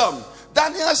wisdom.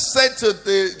 Daniel said to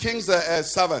the king's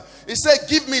servant, he said,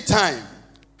 give me time.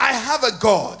 I have a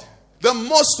God, the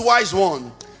most wise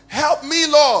one. Help me,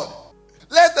 Lord.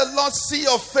 Let the Lord see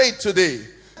your faith today.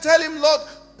 Tell him, Lord,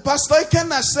 Pastor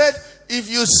Ikenna said, if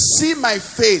you see my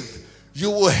faith,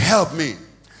 you will help me.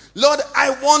 Lord,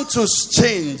 I want to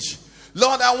change.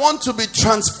 Lord, I want to be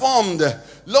transformed.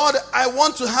 Lord, I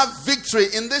want to have victory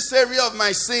in this area of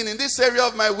my sin, in this area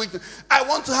of my weakness. I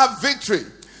want to have victory.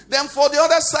 Then for the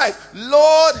other side,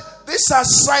 Lord, this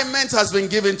assignment has been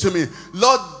given to me.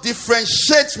 Lord,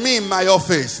 differentiate me in my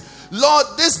office. Lord,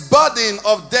 this burden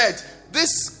of debt,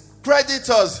 these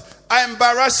creditors are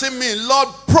embarrassing me. Lord,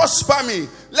 prosper me.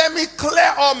 Let me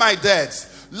clear all my debts.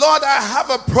 Lord, I have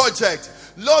a project.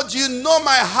 Lord, you know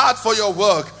my heart for your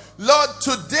work. Lord,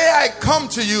 today I come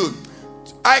to you.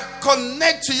 I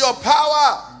connect to your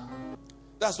power.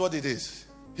 That's what it is.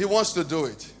 He wants to do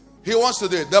it. He wants to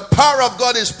do it. The power of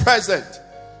God is present.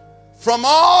 From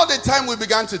all the time we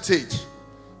began to teach,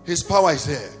 his power is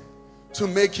here to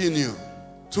make you new,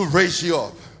 to raise you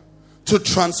up, to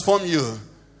transform you.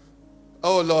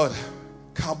 Oh Lord.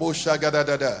 Kabo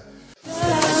shagadadada.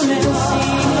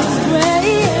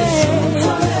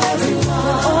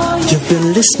 You've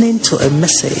been listening to a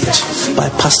message by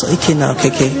Pastor Ikenna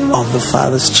of the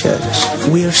Father's Church.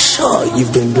 We are sure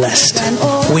you've been blessed.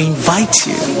 We invite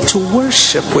you to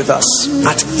worship with us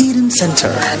at Eden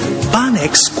Center,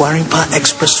 Banex Gwarimpa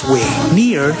Expressway,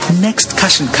 near Next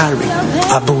Cash and Carry,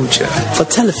 Abuja. For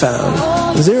telephone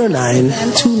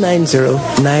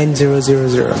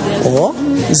 09-290-9000 or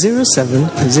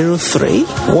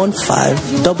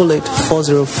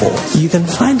 0703-1588-404. You can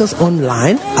find us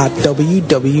online at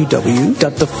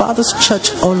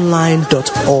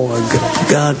www.thefatherschurchonline.org.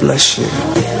 God bless you.